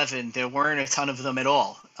 2011, there weren't a ton of them at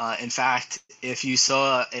all. In fact, if you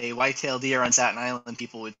saw a white-tailed deer on Staten Island,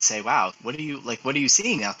 people would say, "Wow, what are you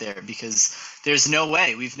seeing out there?" Because there's no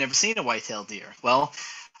way, we've never seen a white-tailed deer. Well,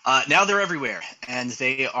 now they're everywhere, and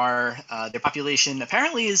they are their population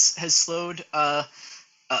apparently has slowed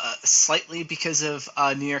slightly because of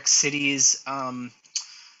New York City's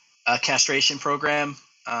castration program,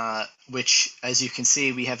 which, as you can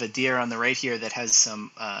see, we have a deer on the right here that has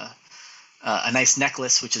some a nice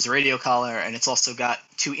necklace, which is a radio collar, and it's also got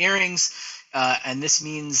 2 earrings. And this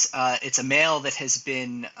means it's a male that has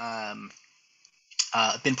been part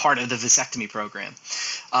of the vasectomy program.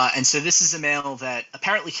 And so this is a male that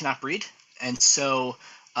apparently cannot breed. And so,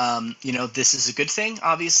 you know, this is a good thing.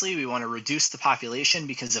 Obviously, we want to reduce the population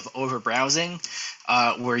because of overbrowsing,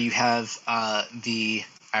 where you have our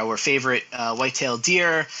favorite white-tailed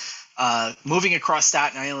deer moving across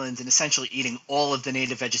Staten Island and essentially eating all of the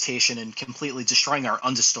native vegetation and completely destroying our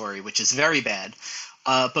understory, which is very bad.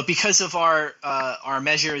 But because of our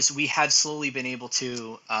measures, we have slowly been able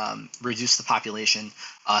to reduce the population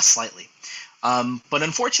slightly. But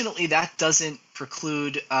unfortunately, that doesn't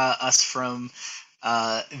preclude us from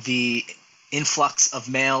the influx of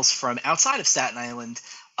males from outside of Staten Island,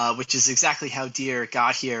 which is exactly how deer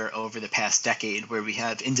got here over the past decade, where we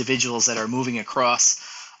have individuals that are moving across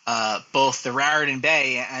both the Raritan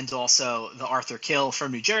Bay and also the Arthur Kill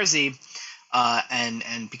from New Jersey,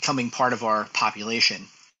 and becoming part of our population.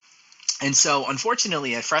 And so,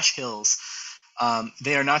 unfortunately, at Freshkills,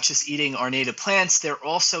 they are not just eating our native plants, they're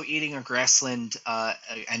also eating our grassland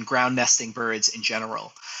and ground nesting birds in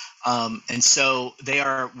general. And so they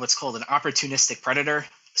are what's called an opportunistic predator.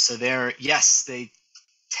 So they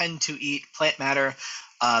tend to eat plant matter,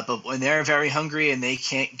 but when they're very hungry and they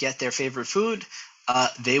can't get their favorite food,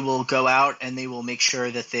 they will go out and they will make sure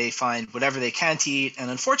that they find whatever they can to eat. And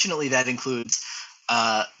unfortunately, that includes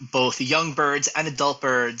both young birds and adult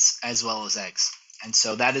birds, as well as eggs. And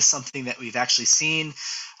so that is something that we've actually seen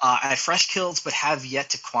at Freshkills, but have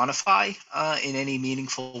yet to quantify in any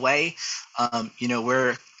meaningful way. You know,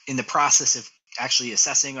 we're in the process of actually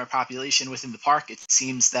assessing our population within the park. It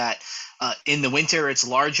seems that in the winter it's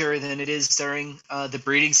larger than it is during the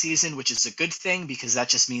breeding season, which is a good thing because that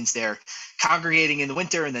just means they're congregating in the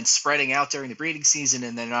winter and then spreading out during the breeding season,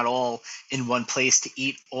 and they're not all in one place to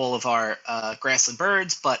eat all of our grassland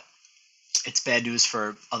birds. But it's bad news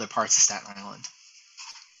for other parts of Staten Island.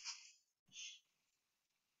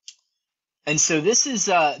 And so this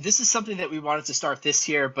is something that we wanted to start this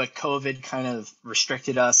year, but COVID kind of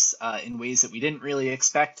restricted us in ways that we didn't really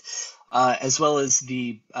expect, as well as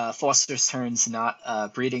the Foster's terns not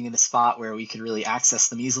breeding in a spot where we could really access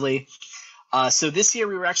them easily. So this year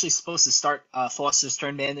we were actually supposed to start Foster's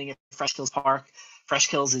tern banding at Freshkills Park.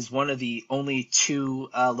 Freshkills is one of the only 2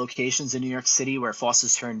 locations in New York City where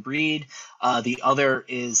Foster's tern breed. The other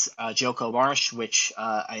is Joko Marsh, which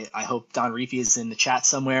I hope Don Reapy is in the chat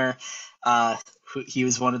somewhere. He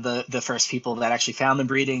was one of the first people that actually found them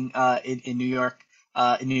breeding in New York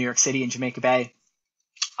City, in Jamaica Bay.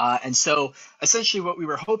 And so essentially what we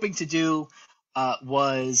were hoping to do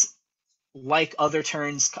was, like other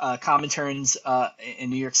terns, common terns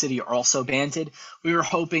in New York City are also banded. We were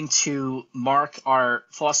hoping to mark our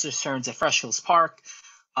Foster's terns at Freshkills Park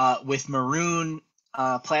with maroon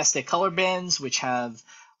plastic color bands, which have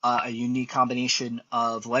a unique combination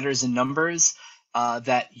of letters and numbers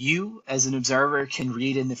that you, as an observer, can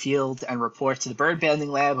read in the field and report to the bird banding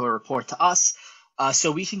lab or report to us,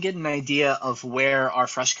 so we can get an idea of where our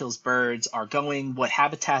Freshkills birds are going, what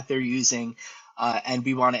habitat they're using, and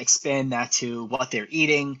we want to expand that to what they're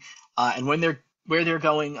eating and where they're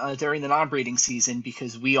going during the non-breeding season,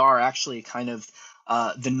 because we are actually kind of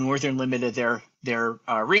the northern limit of their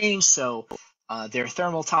range. So their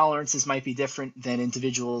thermal tolerances might be different than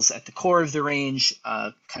individuals at the core of the range,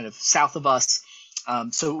 kind of south of us.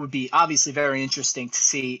 So it would be obviously very interesting to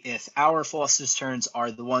see if our Foster's terns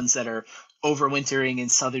are the ones that are overwintering in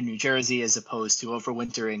southern New Jersey as opposed to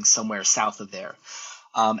overwintering somewhere south of there.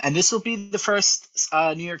 And this will be the first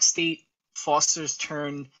New York State Foster's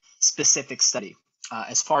Tern specific study,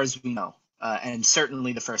 as far as we know, and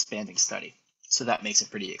certainly the first banding study. So that makes it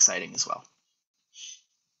pretty exciting as well.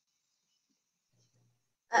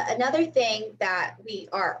 Another thing that we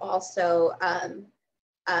are also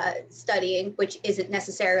studying, which isn't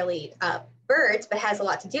necessarily birds, but has a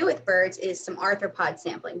lot to do with birds, is some arthropod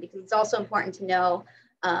sampling, because it's also important to know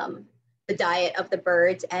the diet of the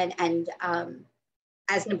birds and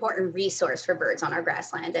as an important resource for birds on our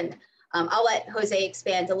grassland. And I'll let Jose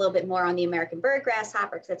expand a little bit more on the American bird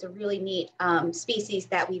grasshopper, because that's a really neat species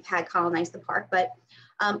that we've had colonize the park. But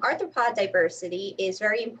arthropod diversity is a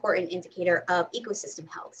very important indicator of ecosystem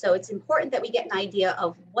health. So it's important that we get an idea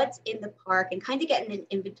of what's in the park and kind of get an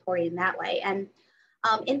inventory in that way. And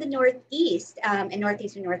in the Northeast, in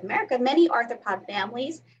Northeastern North America, many arthropod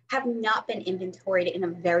families have not been inventoried in a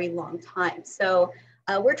very long time. So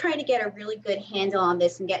we're trying to get a really good handle on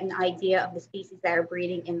this and get an idea of the species that are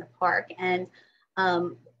breeding in the park. And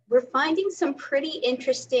we're finding some pretty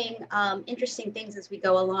interesting things as we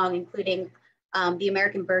go along, including the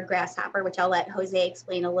American bird grasshopper, which I'll let Jose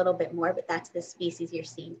explain a little bit more, but that's the species you're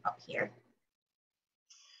seeing up here.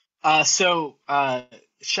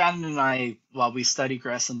 Shannon and I, while we study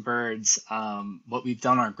grassland birds, what we've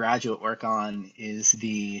done our graduate work on is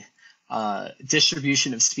the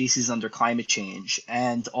distribution of species under climate change.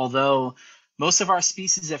 And although most of our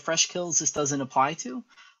species at Freshkills this doesn't apply to,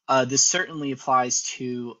 this certainly applies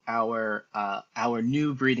to our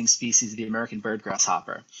new breeding species, the American bird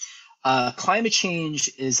grasshopper. Climate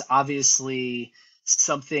change is obviously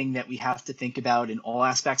something that we have to think about in all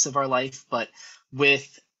aspects of our life, but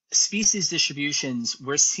with species distributions,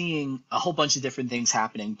 we're seeing a whole bunch of different things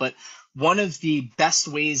happening. But one of the best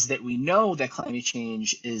ways that we know that climate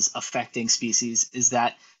change is affecting species is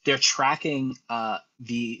that they're tracking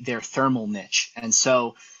their thermal niche. And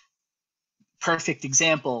so perfect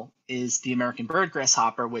example is the American bird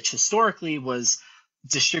grasshopper, which historically was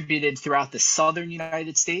distributed throughout the southern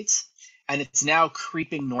United States, and it's now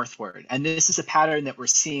creeping northward. And this is a pattern that we're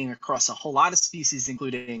seeing across a whole lot of species,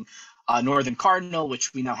 including northern cardinal,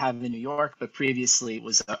 which we now have in New York, but previously it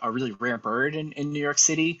was a really rare bird in New York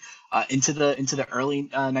City into the early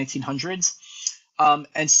 1900s.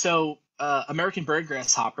 And so American bird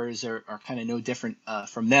grasshoppers are kind of no different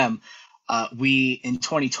from them. We, in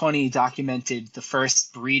 2020, documented the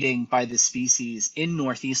first breeding by this species in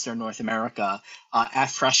northeastern North America at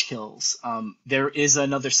Freshkills. There is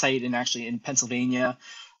another site in Pennsylvania,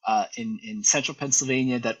 in central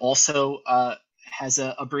Pennsylvania, that also has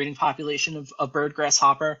a breeding population of bird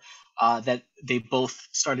grasshopper that they both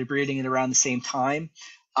started breeding at around the same time.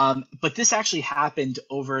 But this actually happened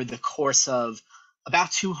over the course of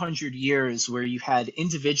about 200 years, where you had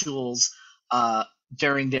individuals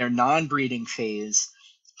during their non-breeding phase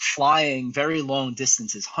flying very long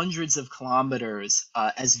distances, hundreds of kilometers,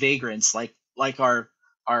 as vagrants, like our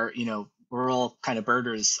we're all kind of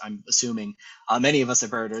birders, I'm assuming. Many of us are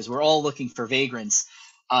birders. We're all looking for vagrants.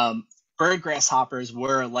 Bird grasshoppers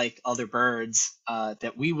were, like other birds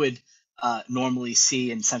that we would normally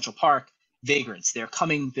see in Central Park, vagrants. They're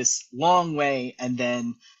coming this long way, and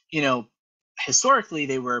then, historically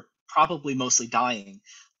they were probably mostly dying.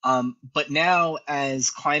 But now,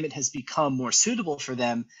 as climate has become more suitable for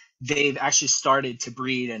them, they've actually started to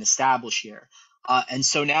breed and establish here. And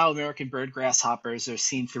so now American bird grasshoppers are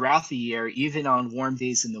seen throughout the year, even on warm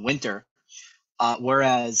days in the winter.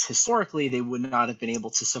 Whereas historically, they would not have been able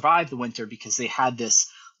to survive the winter because they had this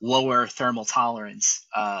lower thermal tolerance.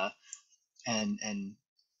 And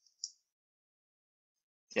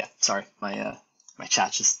yeah, sorry, my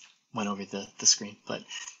chat just went over the screen. But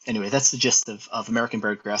anyway, that's the gist of American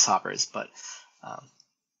bird grasshoppers. But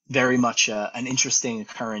very much an interesting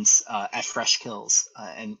occurrence at Freshkills,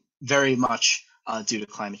 and very much due to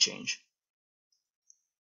climate change.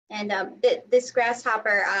 And this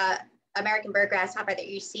grasshopper, American bird grasshopper that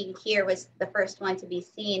you're seeing here, was the first one to be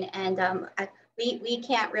seen. And we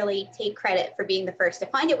can't really take credit for being the first to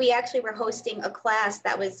find it. We actually were hosting a class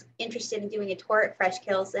that was interested in doing a tour at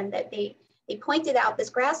Freshkills, and that they pointed out this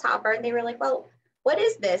grasshopper, and they were like, well, what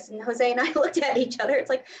is this? And Jose and I looked at each other. It's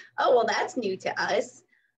like, oh, well, that's new to us.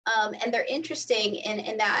 And they're interesting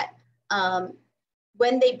in that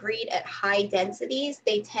when they breed at high densities,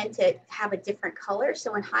 they tend to have a different color.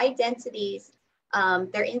 So in high densities,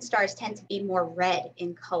 their instars tend to be more red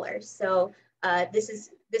in color. So this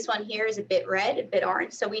one here is a bit red, a bit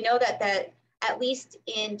orange. So we know that at least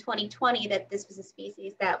in 2020, that this was a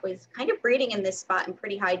species that was kind of breeding in this spot in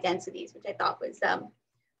pretty high densities, which I thought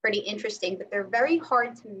pretty interesting, but they're very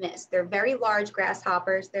hard to miss. They're very large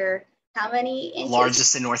grasshoppers. They're how many inches?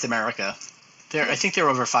 Largest in North America. I think they're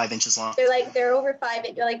over 5 inches long. They're over 5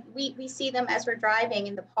 inches. Like we see them as we're driving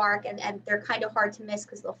in the park, and they're kind of hard to miss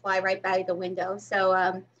because they'll fly right by the window. So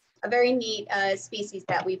a very neat species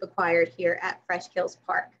that we've acquired here at Freshkills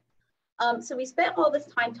Park. So we spent all this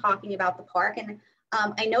time talking about the park, and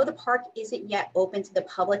I know the park isn't yet open to the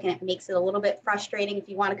public, and it makes it a little bit frustrating if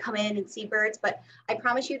you want to come in and see birds, but I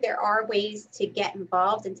promise you there are ways to get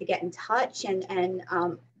involved and to get in touch, and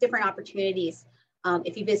different opportunities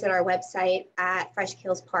if you visit our website at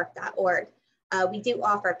freshkillspark.org. We do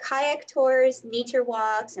offer kayak tours, nature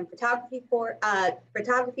walks, and photography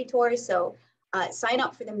tours, so sign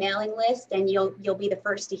up for the mailing list and you'll be the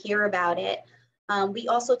first to hear about it. We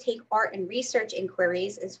also take art and research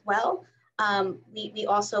inquiries as well. We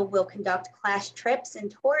also will conduct class trips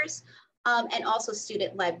and tours, and also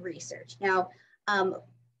student-led research. Now,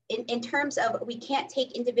 in terms of, we can't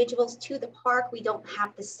take individuals to the park, we don't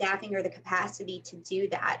have the staffing or the capacity to do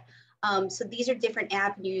that. So these are different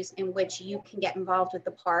avenues in which you can get involved with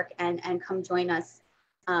the park and come join us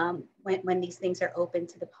when these things are open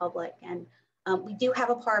to the public. And we do have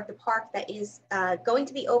a part of the park that is going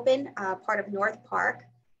to be open, part of North Park,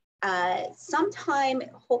 sometime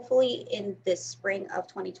hopefully in the spring of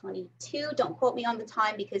 2022. Don't quote me on the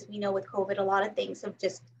time because we know with COVID a lot of things have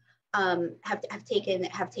just have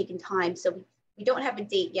taken time. So we don't have a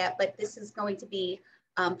date yet, but this is going to be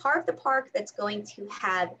part of the park that's going to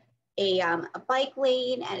have a bike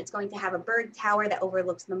lane, and it's going to have a bird tower that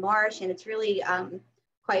overlooks the marsh, and it's really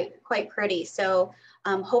quite pretty. So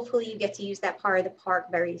hopefully you get to use that part of the park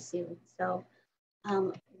very soon. So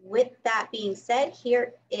with that being said,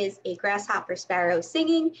 here is a grasshopper sparrow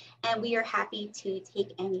singing, and we are happy to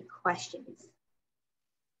take any questions.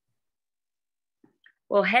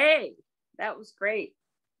 Well, hey, that was great.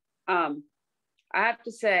 I have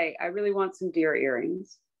to say, I really want some deer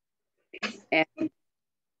earrings. And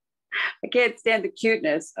I can't stand the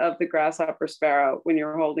cuteness of the grasshopper sparrow when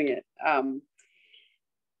you're holding it.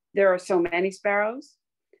 There are so many sparrows.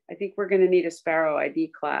 I think we're going to need a sparrow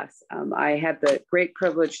ID class. I had the great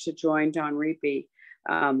privilege to join John Reapy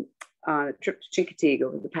on a trip to Chincoteague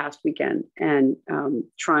over the past weekend, and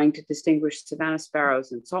trying to distinguish savanna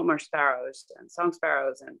sparrows and salt marsh sparrows and song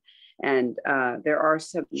sparrows. And there are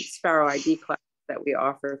some sparrow ID classes that we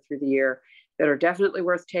offer through the year that are definitely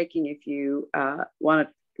worth taking if you want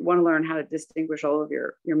to learn how to distinguish all of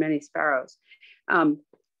your many sparrows.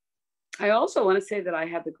 I also want to say that I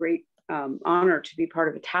had the great honor to be part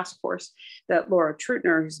of a task force that Laura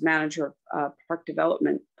Trutner, who's manager of park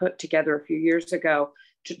development, put together a few years ago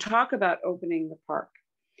to talk about opening the park.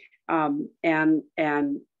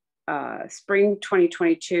 Spring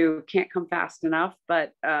 2022 can't come fast enough,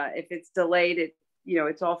 but if it's delayed,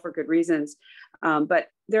 it's all for good reasons. But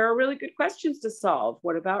there are really good questions to solve.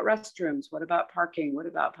 What about restrooms? What about parking? What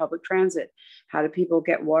about public transit? How do people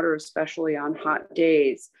get water, especially on hot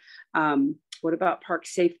days? What about park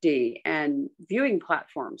safety and viewing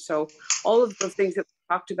platforms? So all of those things that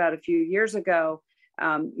we talked about a few years ago,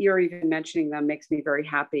 you're even mentioning them, makes me very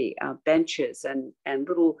happy. Benches and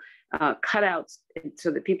little cutouts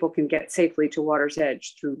so that people can get safely to water's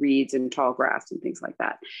edge through reeds and tall grass and things like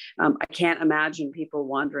that. I can't imagine people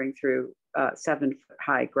wandering through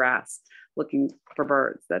 7-foot-high grass looking for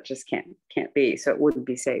birds. That just can't be. So it wouldn't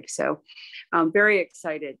be safe. So I'm very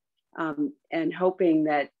excited. And hoping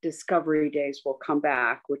that Discovery Days will come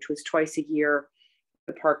back, which was twice a year.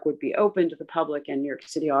 The park would be open to the public, and New York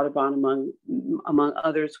City Audubon, among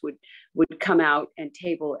others, would come out and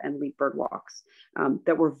table and lead bird walks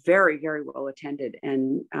that were very, very well attended.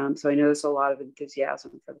 And so I know there's a lot of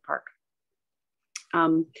enthusiasm for the park.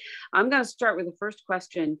 I'm going to start with the first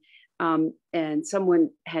question. And someone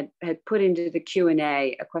had put into the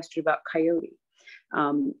Q&A a question about coyote.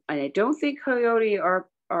 And I don't think coyote are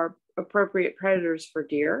appropriate predators for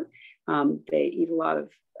deer. They eat a lot of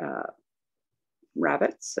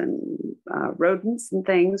rabbits and rodents and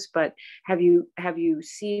things, but have you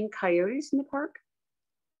seen coyotes in the park?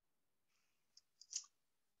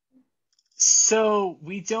 So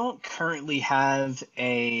we don't currently have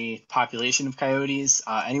a population of coyotes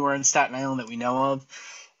anywhere in Staten Island that we know of.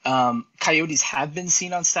 Coyotes have been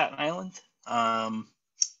seen on Staten Island.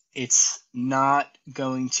 It's not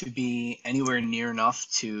going to be anywhere near enough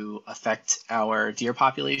to affect our deer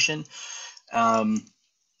population.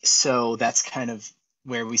 So that's kind of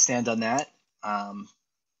where we stand on that.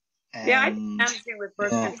 Yeah, I understand with birth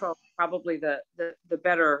control, probably the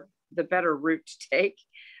better route to take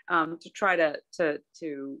to try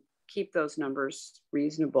to keep those numbers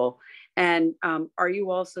reasonable. And are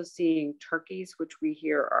you also seeing turkeys, which we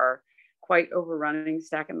hear are quite overrunning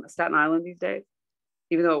Staten Island these days,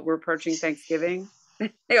 even though we're approaching Thanksgiving?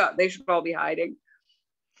 Yeah, they should all be hiding.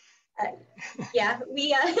 Yeah,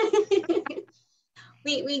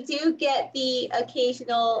 we do get the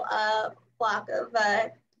occasional flock of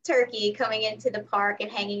turkey coming into the park and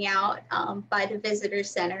hanging out by the visitor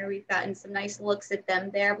center. We've gotten some nice looks at them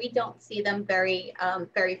there. We don't see them very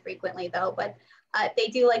frequently though, but they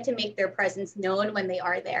do like to make their presence known when they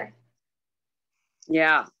are there.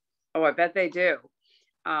 Yeah. Oh, I bet they do.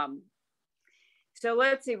 So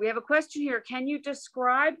let's see, we have a question here. Can you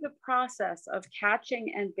describe the process of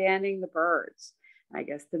catching and banding the birds? I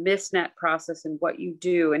guess the mist net process and what you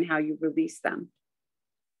do and how you release them.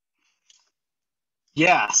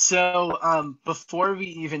 Yeah, so before we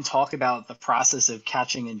even talk about the process of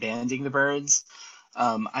catching and banding the birds,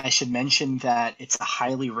 I should mention that it's a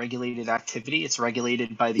highly regulated activity. It's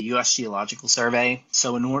regulated by the U.S. Geological Survey.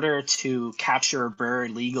 So in order to capture a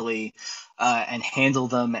bird legally and handle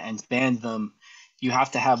them and band them, you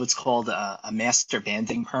have to have what's called a master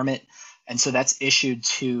banding permit. And so that's issued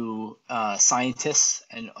to scientists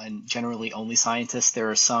and generally only scientists. There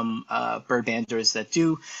are some bird banders that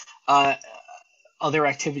do other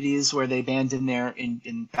activities where they band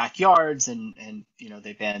in backyards and you know,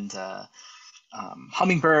 they band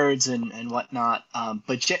hummingbirds and whatnot.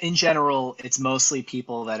 But in general, it's mostly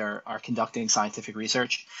people that are conducting scientific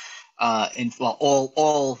research. And well,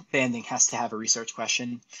 all banding has to have a research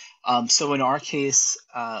question. So in our case,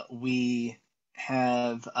 we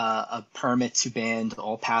have a permit to band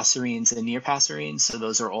all passerines and near passerines. So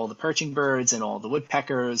those are all the perching birds and all the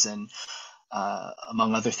woodpeckers and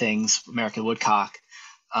among other things, American woodcock.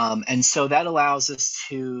 And so that allows us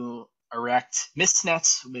to erect mist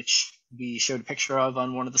nets, which we showed a picture of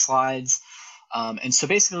on one of the slides. And so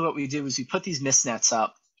basically what we do is we put these mist nets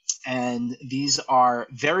up, and these are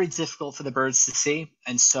very difficult for the birds to see.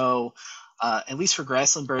 And so at least for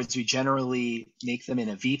grassland birds, we generally make them in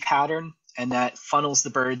a V pattern, and that funnels the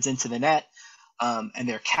birds into the net, and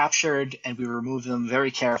they're captured, and we remove them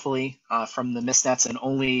very carefully from the mist nets, and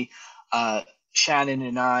only Shannon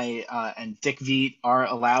and I and Dick Veet are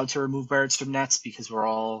allowed to remove birds from nets because we're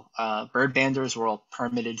all bird banders. We're all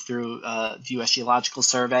permitted through the U.S. Geological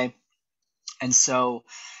Survey. And so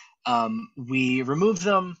we remove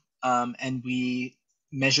them and we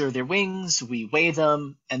measure their wings, we weigh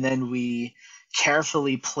them, and then we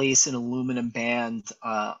carefully place an aluminum band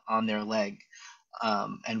on their leg.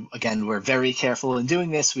 And again, we're very careful in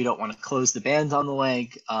doing this. We don't want to close the band on the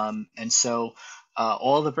leg. And so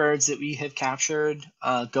all the birds that we have captured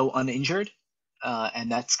go uninjured.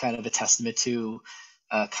 And that's kind of a testament to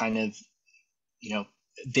kind of, you know,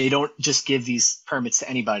 they don't just give these permits to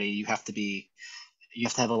anybody. You have to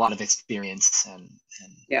have a lot of experience and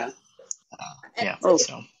yeah. Yeah. Oh.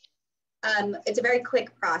 So it's a very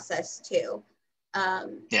quick process too.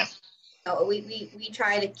 Yeah. So we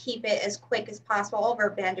try to keep it as quick as possible. All of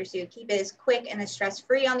our banders do keep it as quick and as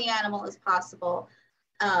stress-free on the animal as possible.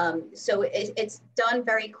 So it's done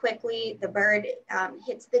very quickly. The bird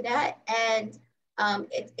hits the net, and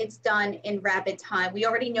it's done in rapid time. We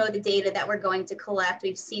already know the data that we're going to collect.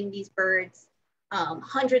 We've seen these birds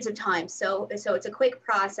hundreds of times. So it's a quick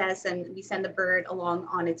process, and we send the bird along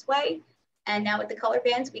on its way. And now with the color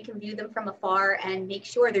bands, we can view them from afar and make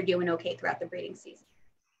sure they're doing okay throughout the breeding season.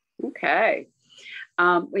 Okay.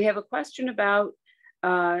 We have a question about,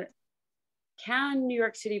 can New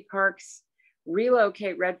York City parks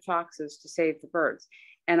relocate red foxes to save the birds?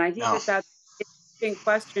 And I think that's an interesting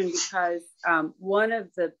question because one of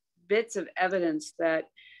the bits of evidence that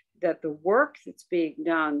the work that's being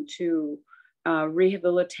done to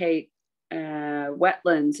rehabilitate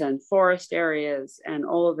wetlands and forest areas and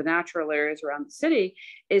all of the natural areas around the city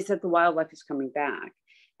is that the wildlife is coming back.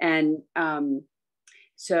 And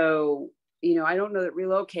so, you know, I don't know that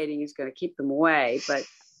relocating is going to keep them away, but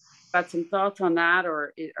got some thoughts on that,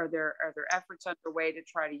 or are there efforts underway to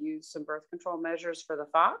try to use some birth control measures for the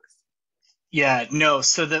fox? Yeah, no.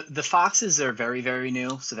 So the foxes are very, very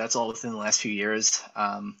new. So that's all within the last few years.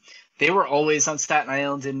 They were always on Staten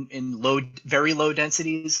Island in very low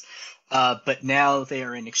densities, but now they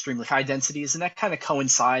are in extremely high densities, and that kind of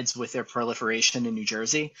coincides with their proliferation in New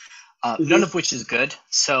Jersey. None of which is good.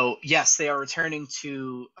 So yes, they are returning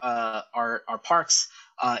to our parks.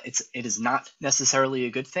 It is not necessarily a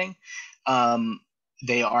good thing.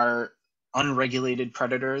 They are unregulated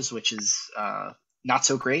predators, which is not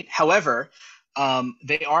so great. However,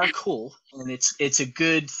 they are cool, and it's a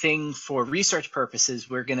good thing for research purposes.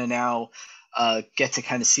 We're going to now get to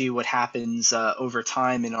kind of see what happens over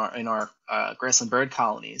time in our grassland bird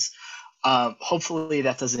colonies. Hopefully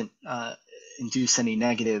that doesn't induce any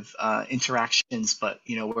negative interactions, but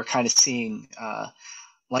we're kind of seeing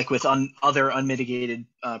like with other unmitigated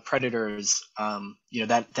predators,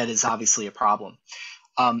 that is obviously a problem.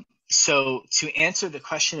 So to answer the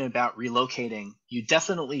question about relocating, you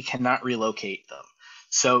definitely cannot relocate them.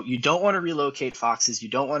 So you don't want to relocate foxes, you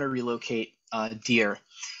don't want to relocate deer.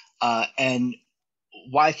 And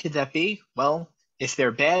why could that be? Well, if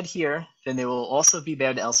they're bad here, then they will also be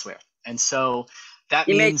bad elsewhere. And so that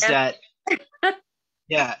means that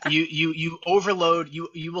yeah, you overload,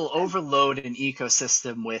 you will overload an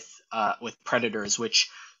ecosystem with predators, which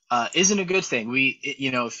isn't a good thing.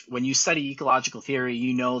 When you study ecological theory,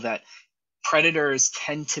 you know that predators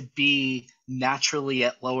tend to be naturally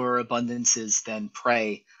at lower abundances than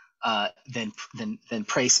prey than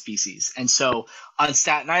prey species. And so on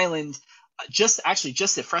Staten Island, just at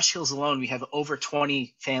Freshkills alone, we have over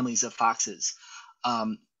 20 families of foxes,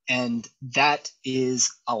 and that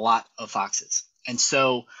is a lot of foxes. And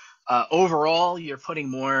so overall, you're putting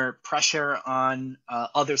more pressure on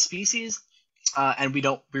other species, and we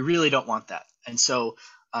really don't want that. And so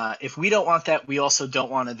if we don't want that, we also don't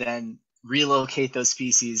want to then relocate those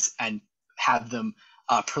species and have them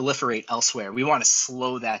proliferate elsewhere. We want to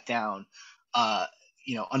slow that down.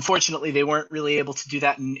 Unfortunately, they weren't really able to do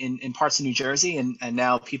that in parts of New Jersey, and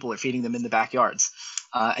now people are feeding them in the backyards.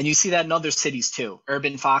 And you see that in other cities too,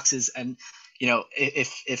 urban foxes. And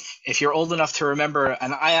if you're old enough to remember,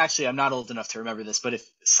 and I'm not old enough to remember this, but if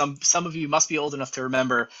some of you must be old enough to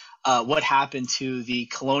remember what happened to the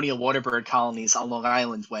colonial waterbird colonies on Long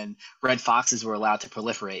Island when red foxes were allowed to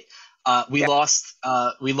proliferate. We lost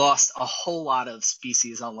a whole lot of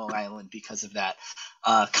species on Long Island because of that.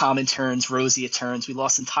 Common terns, roseate terns. We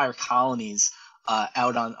lost entire colonies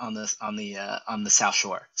out on the South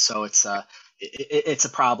Shore. So it's a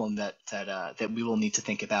problem that we will need to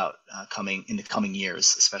think about in the coming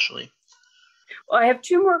years, especially. Well, I have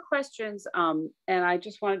two more questions, and I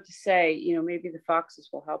just wanted to say, maybe the foxes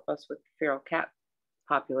will help us with the feral cat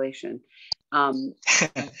population. But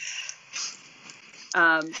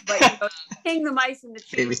seeing the mice in the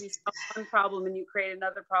trees, you solve one problem and you create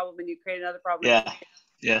another problem and you create another problem.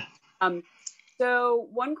 Yeah. So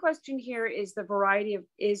one question here is the variety of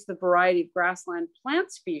grassland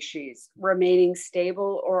plant species remaining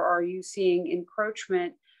stable, or are you seeing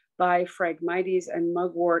encroachment by Phragmites and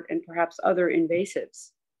mugwort and perhaps other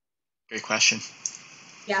invasives? Great question.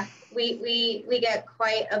 Yeah, we get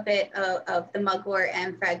quite a bit of the mugwort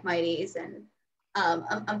and Phragmites, and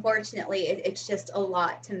unfortunately, it's just a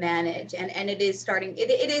lot to manage, and it is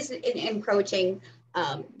encroaching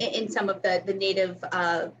in some of the native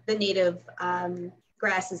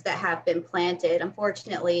grasses that have been planted.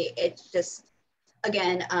 Unfortunately, it's just,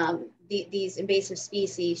 again, these invasive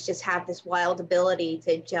species just have this wild ability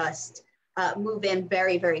to just move in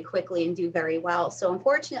very, very quickly and do very well. So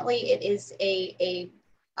unfortunately, it is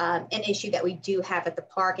an issue that we do have at the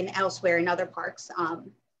park and elsewhere in other parks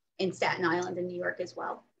in Staten Island and New York as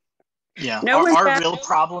well. Yeah, our real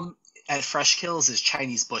problem at Freshkills is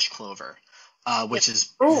Chinese bush clover, which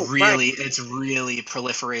is it's really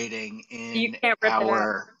proliferating in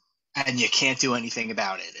and you can't do anything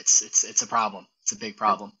about it. It's a problem. It's a big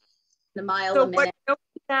problem. The mile a minute. Nobody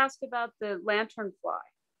asked about the lanternfly.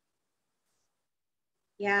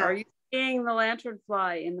 Yeah. Are you seeing the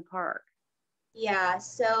lanternfly in the park? Yeah.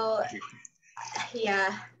 So,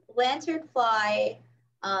 yeah, lanternfly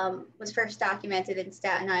was first documented in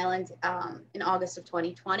Staten Island in August of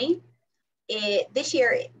 2020. This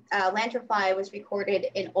year, lanternfly was recorded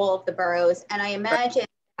in all of the boroughs, and I imagine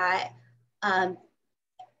that.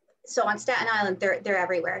 So on Staten Island, they're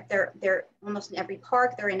everywhere. They're almost in every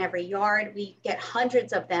park. They're in every yard. We get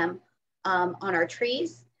hundreds of them on our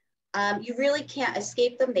trees. You really can't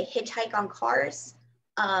escape them. They hitchhike on cars,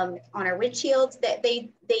 on our windshields. That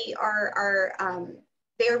they are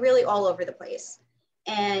really all over the place.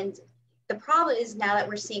 And the problem is now that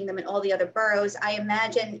we're seeing them in all the other boroughs, I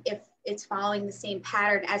imagine if it's following the same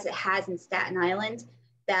pattern as it has in Staten Island,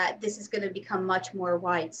 that this is going to become much more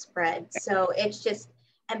widespread. So it's just,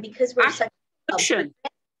 and because we're such a solution.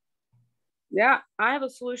 Yeah, I have a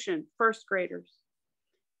solution. First graders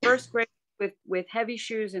with heavy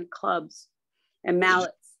shoes and clubs and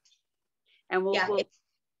mallets. And we'll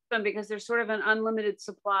them because there's sort of an unlimited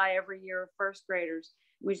supply every year of first graders.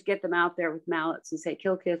 We just get them out there with mallets and say,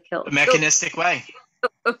 kill, kill, kill. The mechanistic way.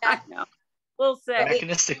 I know. We'll say.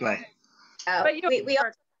 Mechanistic way. But we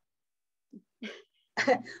are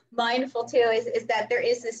mindful too is that there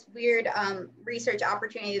is this weird research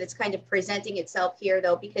opportunity that's kind of presenting itself here,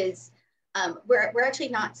 though, because we're actually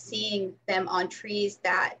not seeing them on trees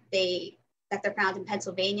that they that they're found in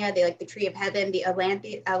Pennsylvania. They like the tree of heaven, the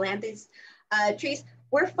Atlantis trees.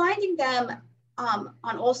 We're finding them on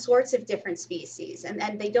all sorts of different species,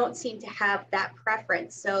 and they don't seem to have that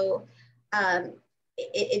preference. So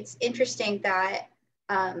it's interesting that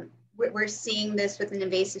we're seeing this with an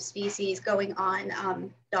invasive species going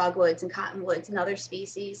on dogwoods and cottonwoods and other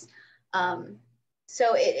species.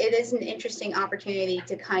 So it is an interesting opportunity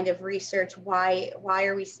to kind of research why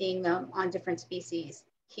are we seeing them on different species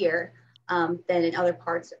here than in other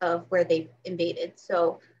parts of where they've invaded.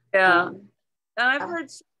 So yeah, and I've heard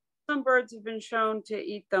some birds have been shown to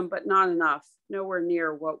eat them, but not enough, nowhere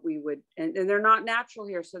near what we would, and they're not natural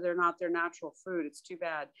here, so they're not their natural food. It's too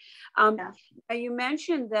bad. Yeah. You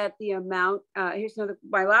mentioned that the amount, here's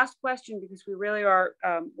my last question, because we really are,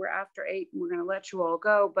 we're after 8 and we're going to let you all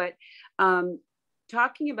go, but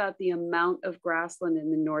talking about the amount of grassland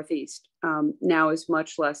in the Northeast now is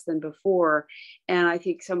much less than before. And I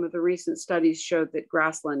think some of the recent studies showed that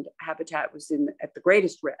grassland habitat was at the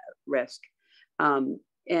greatest risk. And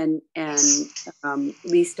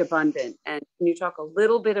least abundant. And can you talk a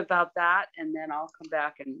little bit about that, and then I'll come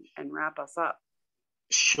back and wrap us up?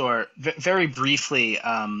 Sure. Very briefly,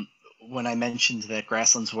 when I mentioned that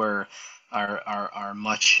grasslands are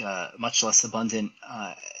much less abundant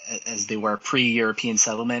as they were pre-European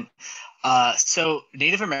settlement. So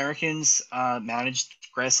Native Americans managed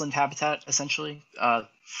grassland habitat essentially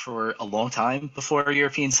for a long time before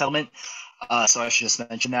European settlement. So I should just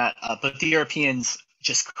mention that. But the Europeans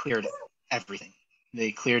just cleared everything.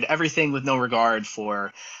 They cleared everything with no regard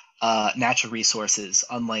for natural resources,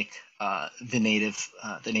 unlike the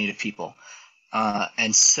native people.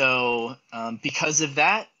 And so because of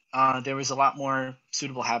that, there was a lot more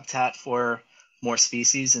suitable habitat for more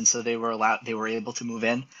species, and so they were able to move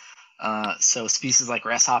in. So species like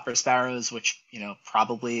Grasshopper Sparrows, which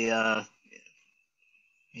probably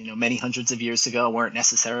many hundreds of years ago weren't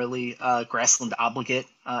necessarily grassland obligate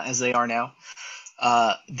as they are now.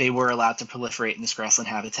 They were allowed to proliferate in this grassland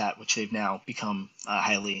habitat, which they've now become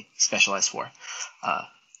highly specialized for.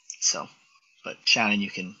 But Shannon, you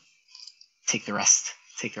can take the rest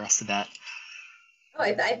of that. Oh,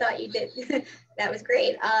 I thought you did. That was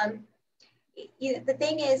great. The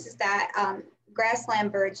thing is that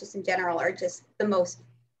grassland birds just in general are just the most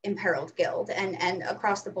imperiled guild, and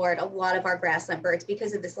across the board, a lot of our grassland birds,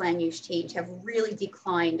 because of this land use change, have really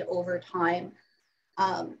declined over time.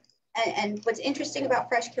 And what's interesting about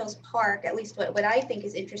Freshkills Park, at least what I think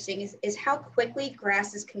is interesting, is how quickly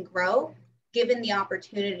grasses can grow given the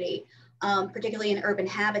opportunity, particularly in urban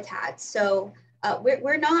habitats. So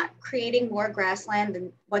we're not creating more grassland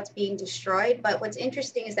than what's being destroyed, but what's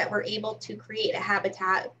interesting is that we're able to create a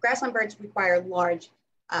habitat. Grassland birds require large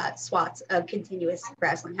swaths of continuous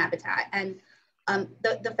grassland habitat. And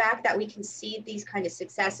the fact that we can see these kind of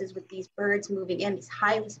successes with these birds moving in, these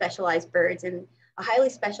highly specialized birds, and a highly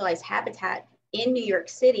specialized habitat in New York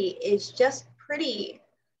City is just pretty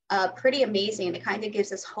amazing. And it kind of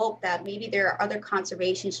gives us hope that maybe there are other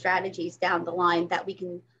conservation strategies down the line that we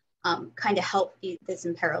can kind of help this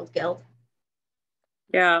imperiled guild.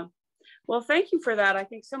 Yeah. Well, thank you for that. I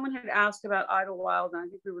think someone had asked about Idlewild, and I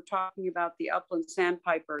think we were talking about the upland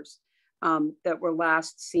sandpipers that were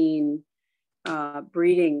last seen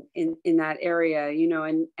breeding in that area,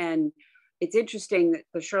 and it's interesting that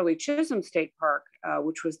the Shirley Chisholm State Park,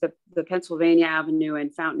 which was the Pennsylvania Avenue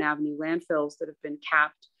and Fountain Avenue landfills that have been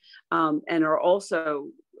capped and are also,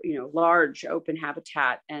 large open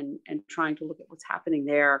habitat, and trying to look at what's happening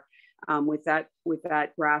there with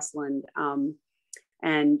that grassland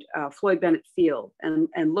and Floyd Bennett Field,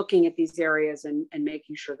 and looking at these areas and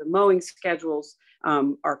making sure the mowing schedules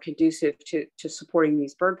are conducive to supporting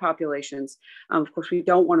these bird populations. Of course, we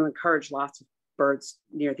don't want to encourage lots of birds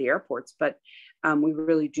near the airports, but we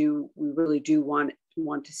really do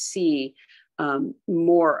want to see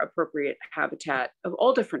more appropriate habitat of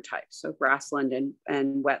all different types, so grassland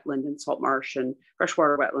and wetland and salt marsh and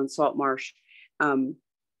freshwater wetland, salt marsh,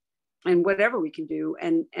 and whatever we can do.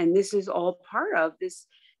 And this is all part of this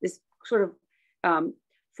sort of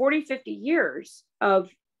 40, 50 years of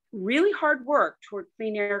really hard work toward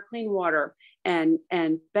clean air, clean water, and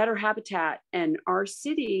better habitat, and our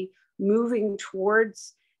city moving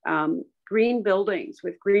towards green buildings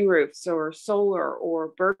with green roofs or solar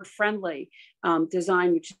or bird-friendly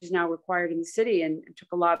design, which is now required in the city, and it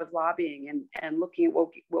took a lot of lobbying and looking at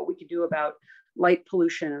what we could do about light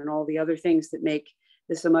pollution and all the other things that make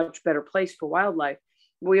this a much better place for wildlife.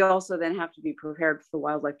 We also then have to be prepared for the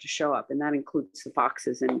wildlife to show up, and that includes the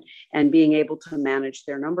foxes and being able to manage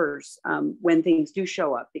their numbers when things do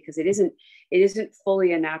show up, because it isn't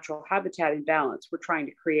fully a natural habitat in balance. We're trying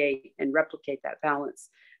to create and replicate that balance.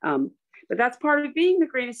 But that's part of being the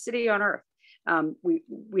greenest city on earth.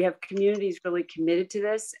 We have communities really committed to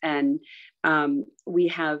this, and we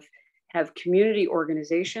have community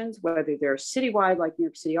organizations, whether they're citywide like New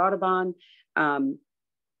York City Audubon,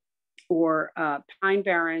 or Pine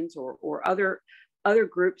Barrens, or other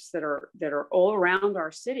groups that are all around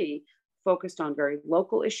our city, focused on very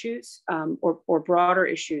local issues, or broader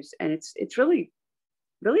issues. And it's really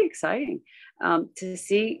exciting to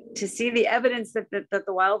see the evidence that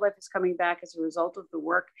the wildlife is coming back as a result of the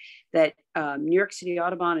work that New York City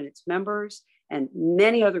Audubon and its members and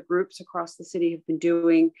many other groups across the city have been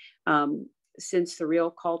doing since the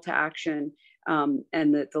real call to action and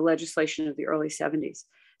the legislation of the early 70s.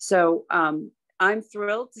 So I'm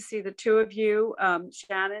thrilled to see the two of you,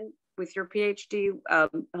 Shannon, with your PhD,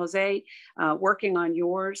 Jose, working on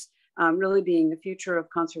yours, really being the future of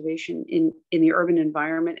conservation in the urban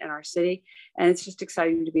environment in our city. And it's just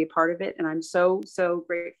exciting to be a part of it. And I'm so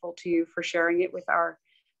grateful to you for sharing it with our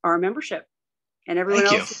membership and everyone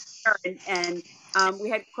else. And we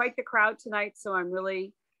had quite the crowd tonight, so I'm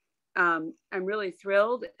really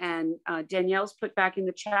thrilled. And Danielle's put back in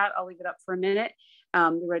the chat, I'll leave it up for a minute,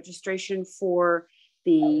 the registration for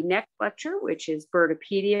the next lecture, which is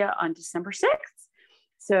Birdopedia on December 6th.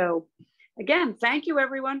 So again, thank you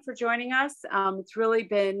everyone for joining us. It's really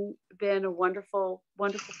been a wonderful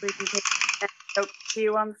presentation. And hope to see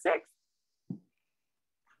you on the 6th.